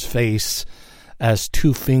traveler's face as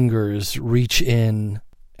two fingers reach in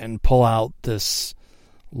and pull out this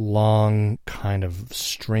long, kind of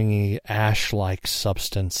stringy, ash-like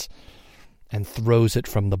substance and throws it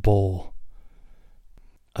from the bowl.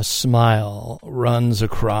 A smile runs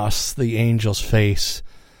across the angel's face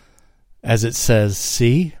as it says,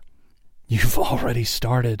 "See, you've already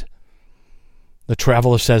started." The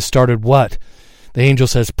traveler says, "Started what?" The angel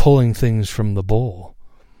says, "Pulling things from the bowl.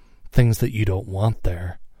 Things that you don't want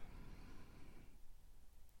there."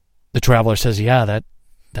 The traveler says, "Yeah,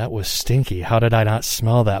 that was stinky. How did I not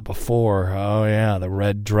smell that before? Oh yeah, the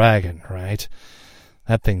red dragon, right?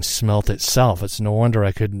 That thing smelt itself. It's no wonder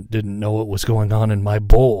I didn't know what was going on in my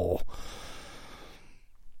bowl."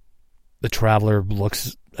 The traveler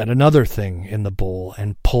looks at another thing in the bowl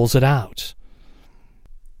and pulls it out.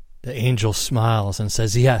 The angel smiles and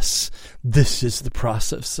says, "Yes, this is the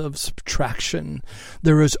process of subtraction.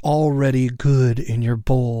 There is already good in your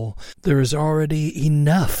bowl. There is already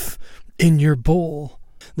enough in your bowl.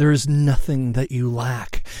 There is nothing that you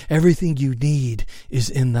lack. Everything you need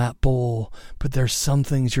is in that bowl. But there's some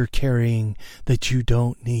things you're carrying that you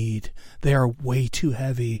don't need. They are way too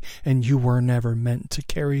heavy, and you were never meant to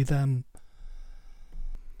carry them."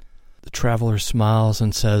 The traveler smiles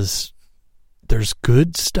and says, "There's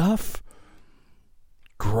good stuff?"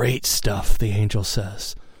 "Great stuff," the angel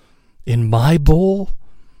says. "In my bowl,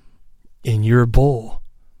 in your bowl."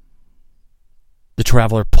 The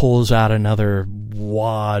traveler pulls out another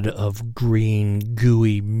wad of green,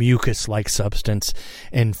 gooey, mucus-like substance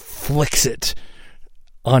and flicks it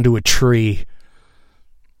onto a tree.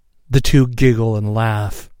 The two giggle and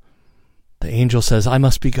laugh. The angel says, "I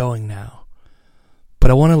must be going now, but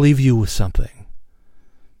I want to leave you with something."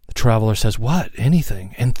 The traveler says, "What?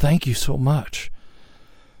 Anything? And thank you so much."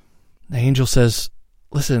 The angel says,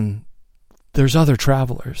 listen, there's other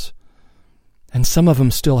travelers, and some of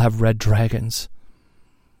them still have red dragons,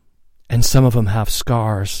 and some of them have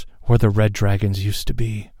scars where the red dragons used to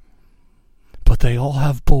be. But they all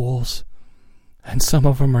have bowls, and some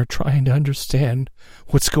of them are trying to understand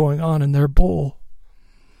what's going on in their bowl.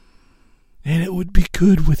 And it would be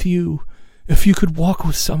good with you if you could walk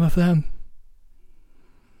with some of them.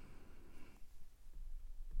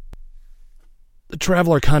 The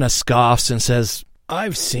traveler kind of scoffs and says,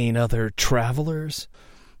 I've seen other travelers.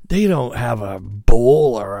 They don't have a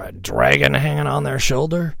bull or a dragon hanging on their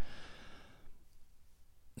shoulder.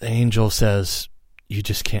 The angel says, you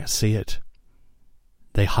just can't see it.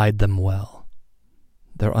 They hide them well.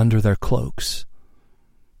 They're under their cloaks.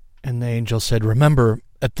 And the angel said, remember,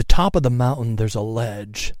 at the top of the mountain there's a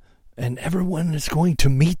ledge, and everyone is going to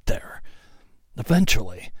meet there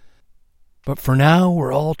eventually. But for now,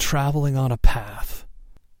 we're all traveling on a path.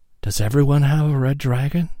 Does everyone have a red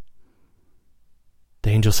dragon? The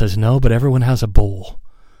angel says, no, but everyone has a bowl.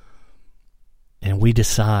 And we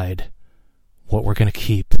decide what we're going to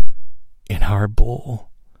keep in our bowl.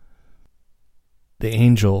 The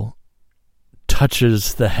angel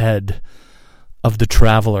touches the head of the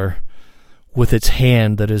traveler with its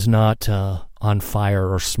hand that is not on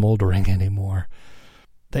fire or smoldering anymore.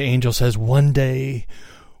 The angel says, one day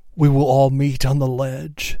we will all meet on the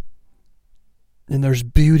ledge, and there's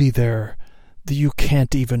beauty there that you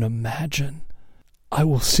can't even imagine. I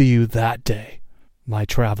will see you that day, my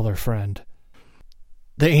traveler friend.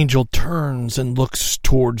 The angel turns and looks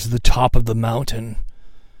towards the top of the mountain,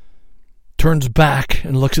 turns back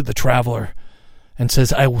and looks at the traveler and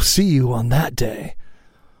says, I will see you on that day.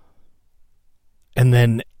 And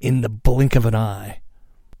then, in the blink of an eye,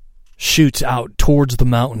 shoots out towards the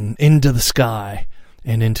mountain, into the sky,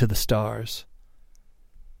 and into the stars.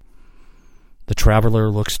 The traveler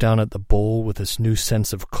looks down at the bowl with this new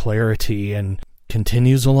sense of clarity and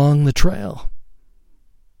continues along the trail.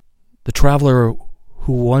 The traveler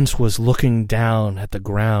who once was looking down at the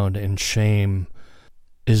ground in shame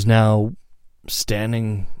is now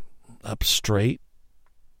standing up straight,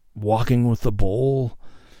 walking with the bowl,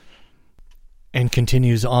 and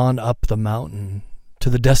continues on up the mountain to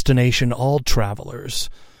the destination all travelers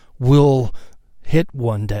will hit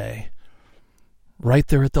one day, right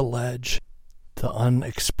there at the ledge, the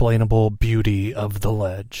unexplainable beauty of the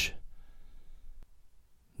ledge.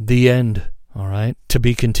 The end, all right? To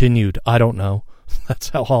be continued. I don't know. That's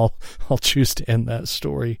how I'll choose to end that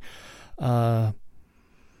story. I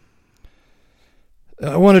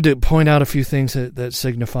wanted to point out a few things that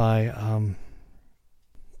signify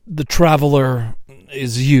the traveler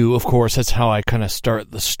is you, of course. That's how I kind of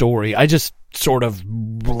start the story. I just sort of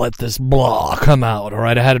let this blah come out, all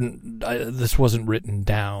right? This wasn't written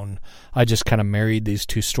down. I just kind of married these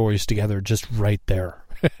two stories together just right there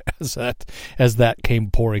as that came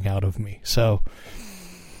pouring out of me. So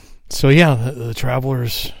yeah, the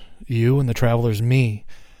traveler's you and the traveler's me.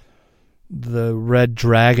 The red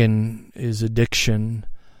dragon is addiction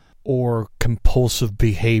or compulsive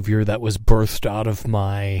behavior that was birthed out of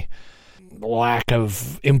my lack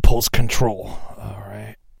of impulse control, all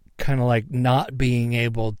right? Kind of like not being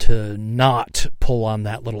able to not pull on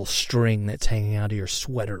that little string that's hanging out of your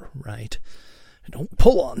sweater, right? Don't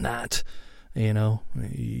pull on that, you know?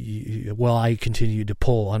 Well, I continued to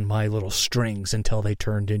pull on my little strings until they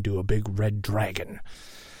turned into a big red dragon.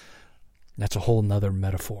 That's a whole nother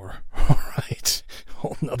metaphor, all right?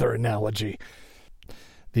 Whole nother analogy.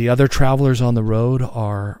 The other travelers on the road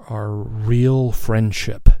are real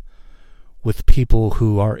friendship with people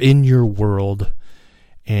who are in your world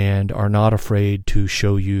and are not afraid to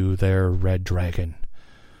show you their red dragon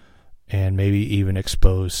and maybe even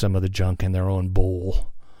expose some of the junk in their own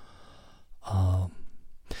bowl.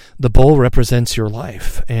 The bowl represents your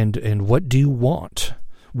life, and what do you want?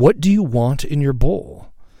 What do you want in your bowl?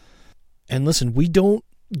 And listen, we don't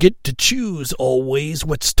get to choose always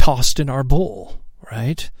what's tossed in our bowl,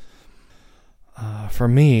 right? For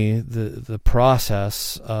me, the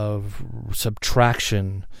process of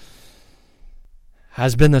subtraction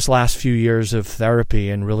has been this last few years of therapy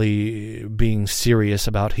and really being serious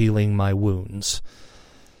about healing my wounds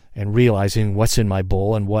and realizing what's in my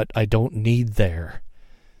bowl and what I don't need there.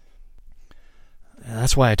 And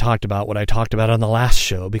that's why I talked about what I talked about on the last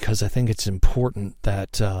show, because I think it's important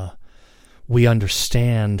that we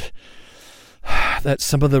understand that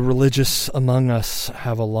some of the religious among us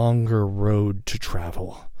have a longer road to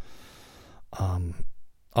travel.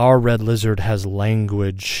 Our red lizard has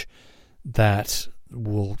language that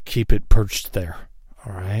will keep it perched there,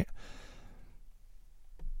 all right?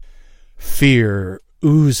 Fear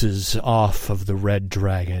oozes off of the red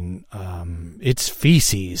dragon. Its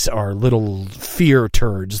feces are little fear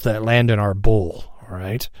turds that land in our bowl, all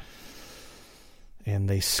right? And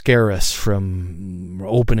they scare us from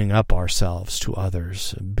opening up ourselves to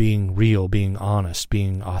others, being real, being honest,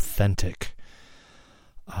 being authentic.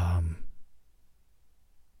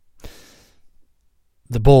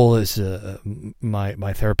 The bowl is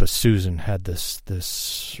my therapist Susan had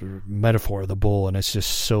this metaphor of the bowl, and it's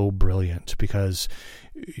just so brilliant because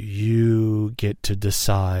you get to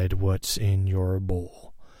decide what's in your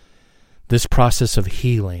bowl. This process of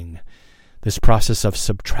healing, this process of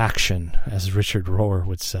subtraction, as Richard Rohr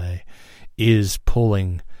would say, is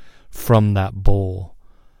pulling from that bowl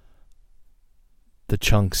the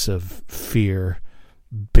chunks of fear,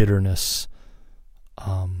 bitterness.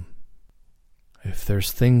 If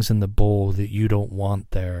there's things in the bowl that you don't want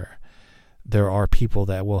there are people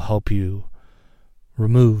that will help you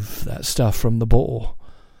remove that stuff from the bowl.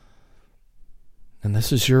 And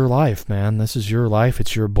this is your life, man. This is your life.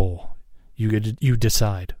 It's your bowl. You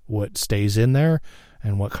decide what stays in there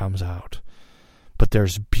and what comes out. But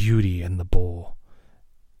there's beauty in the bowl,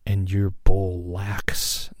 and your bowl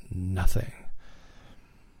lacks nothing.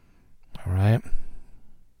 All right?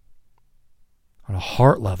 On a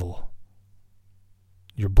heart level,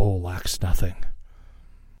 your bowl lacks nothing.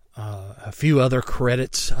 A few other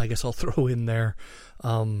credits I guess I'll throw in there.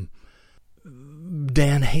 Dan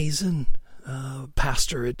Hazen,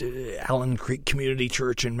 pastor at Allen Creek Community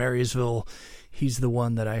Church in Marysville, he's the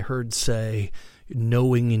one that I heard say,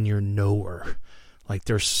 knowing in your knower. Like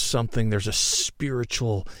there's a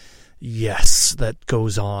spiritual yes that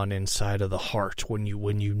goes on inside of the heart when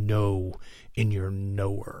you know in your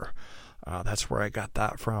knower. That's where I got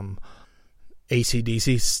that from.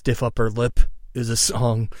 AC/DC, Stiff Upper Lip, is a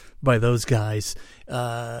song by those guys.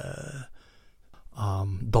 The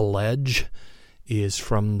Ledge is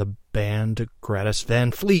from the band Gladys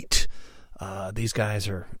Van Fleet. These guys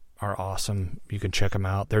are awesome. You can check them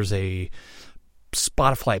out. There's a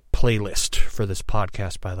Spotify playlist for this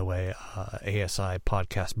podcast, by the way, ASI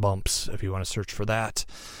Podcast Bumps, if you want to search for that.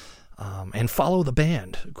 And follow the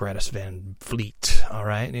band, Gladys Van Fleet, all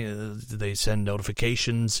right? They send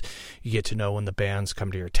notifications. You get to know when the bands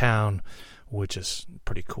come to your town, which is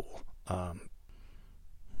pretty cool. I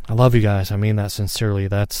love you guys. I mean that sincerely.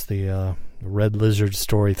 That's the Red Lizard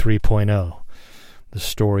Story 3.0, the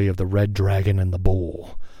story of the Red Dragon and the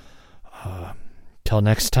Bowl. Till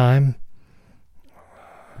next time,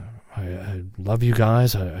 I love you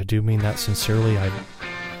guys. I do mean that sincerely. I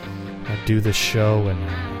do this show, and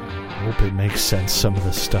I hope it makes sense, some of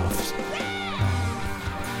this stuff.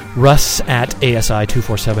 Russ at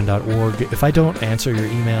asi247.org. If I don't answer your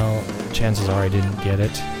email, chances are I didn't get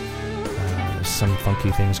it. There's some funky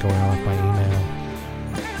things going on with my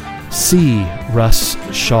email. C. Russ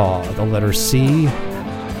Shaw, the letter C,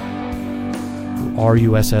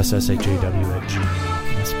 RUSSSHAW@gmail.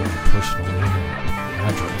 That's my personal email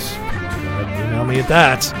address. Go ahead and email me at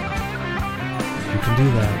that. You can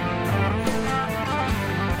do that.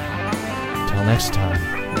 Until next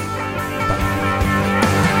time.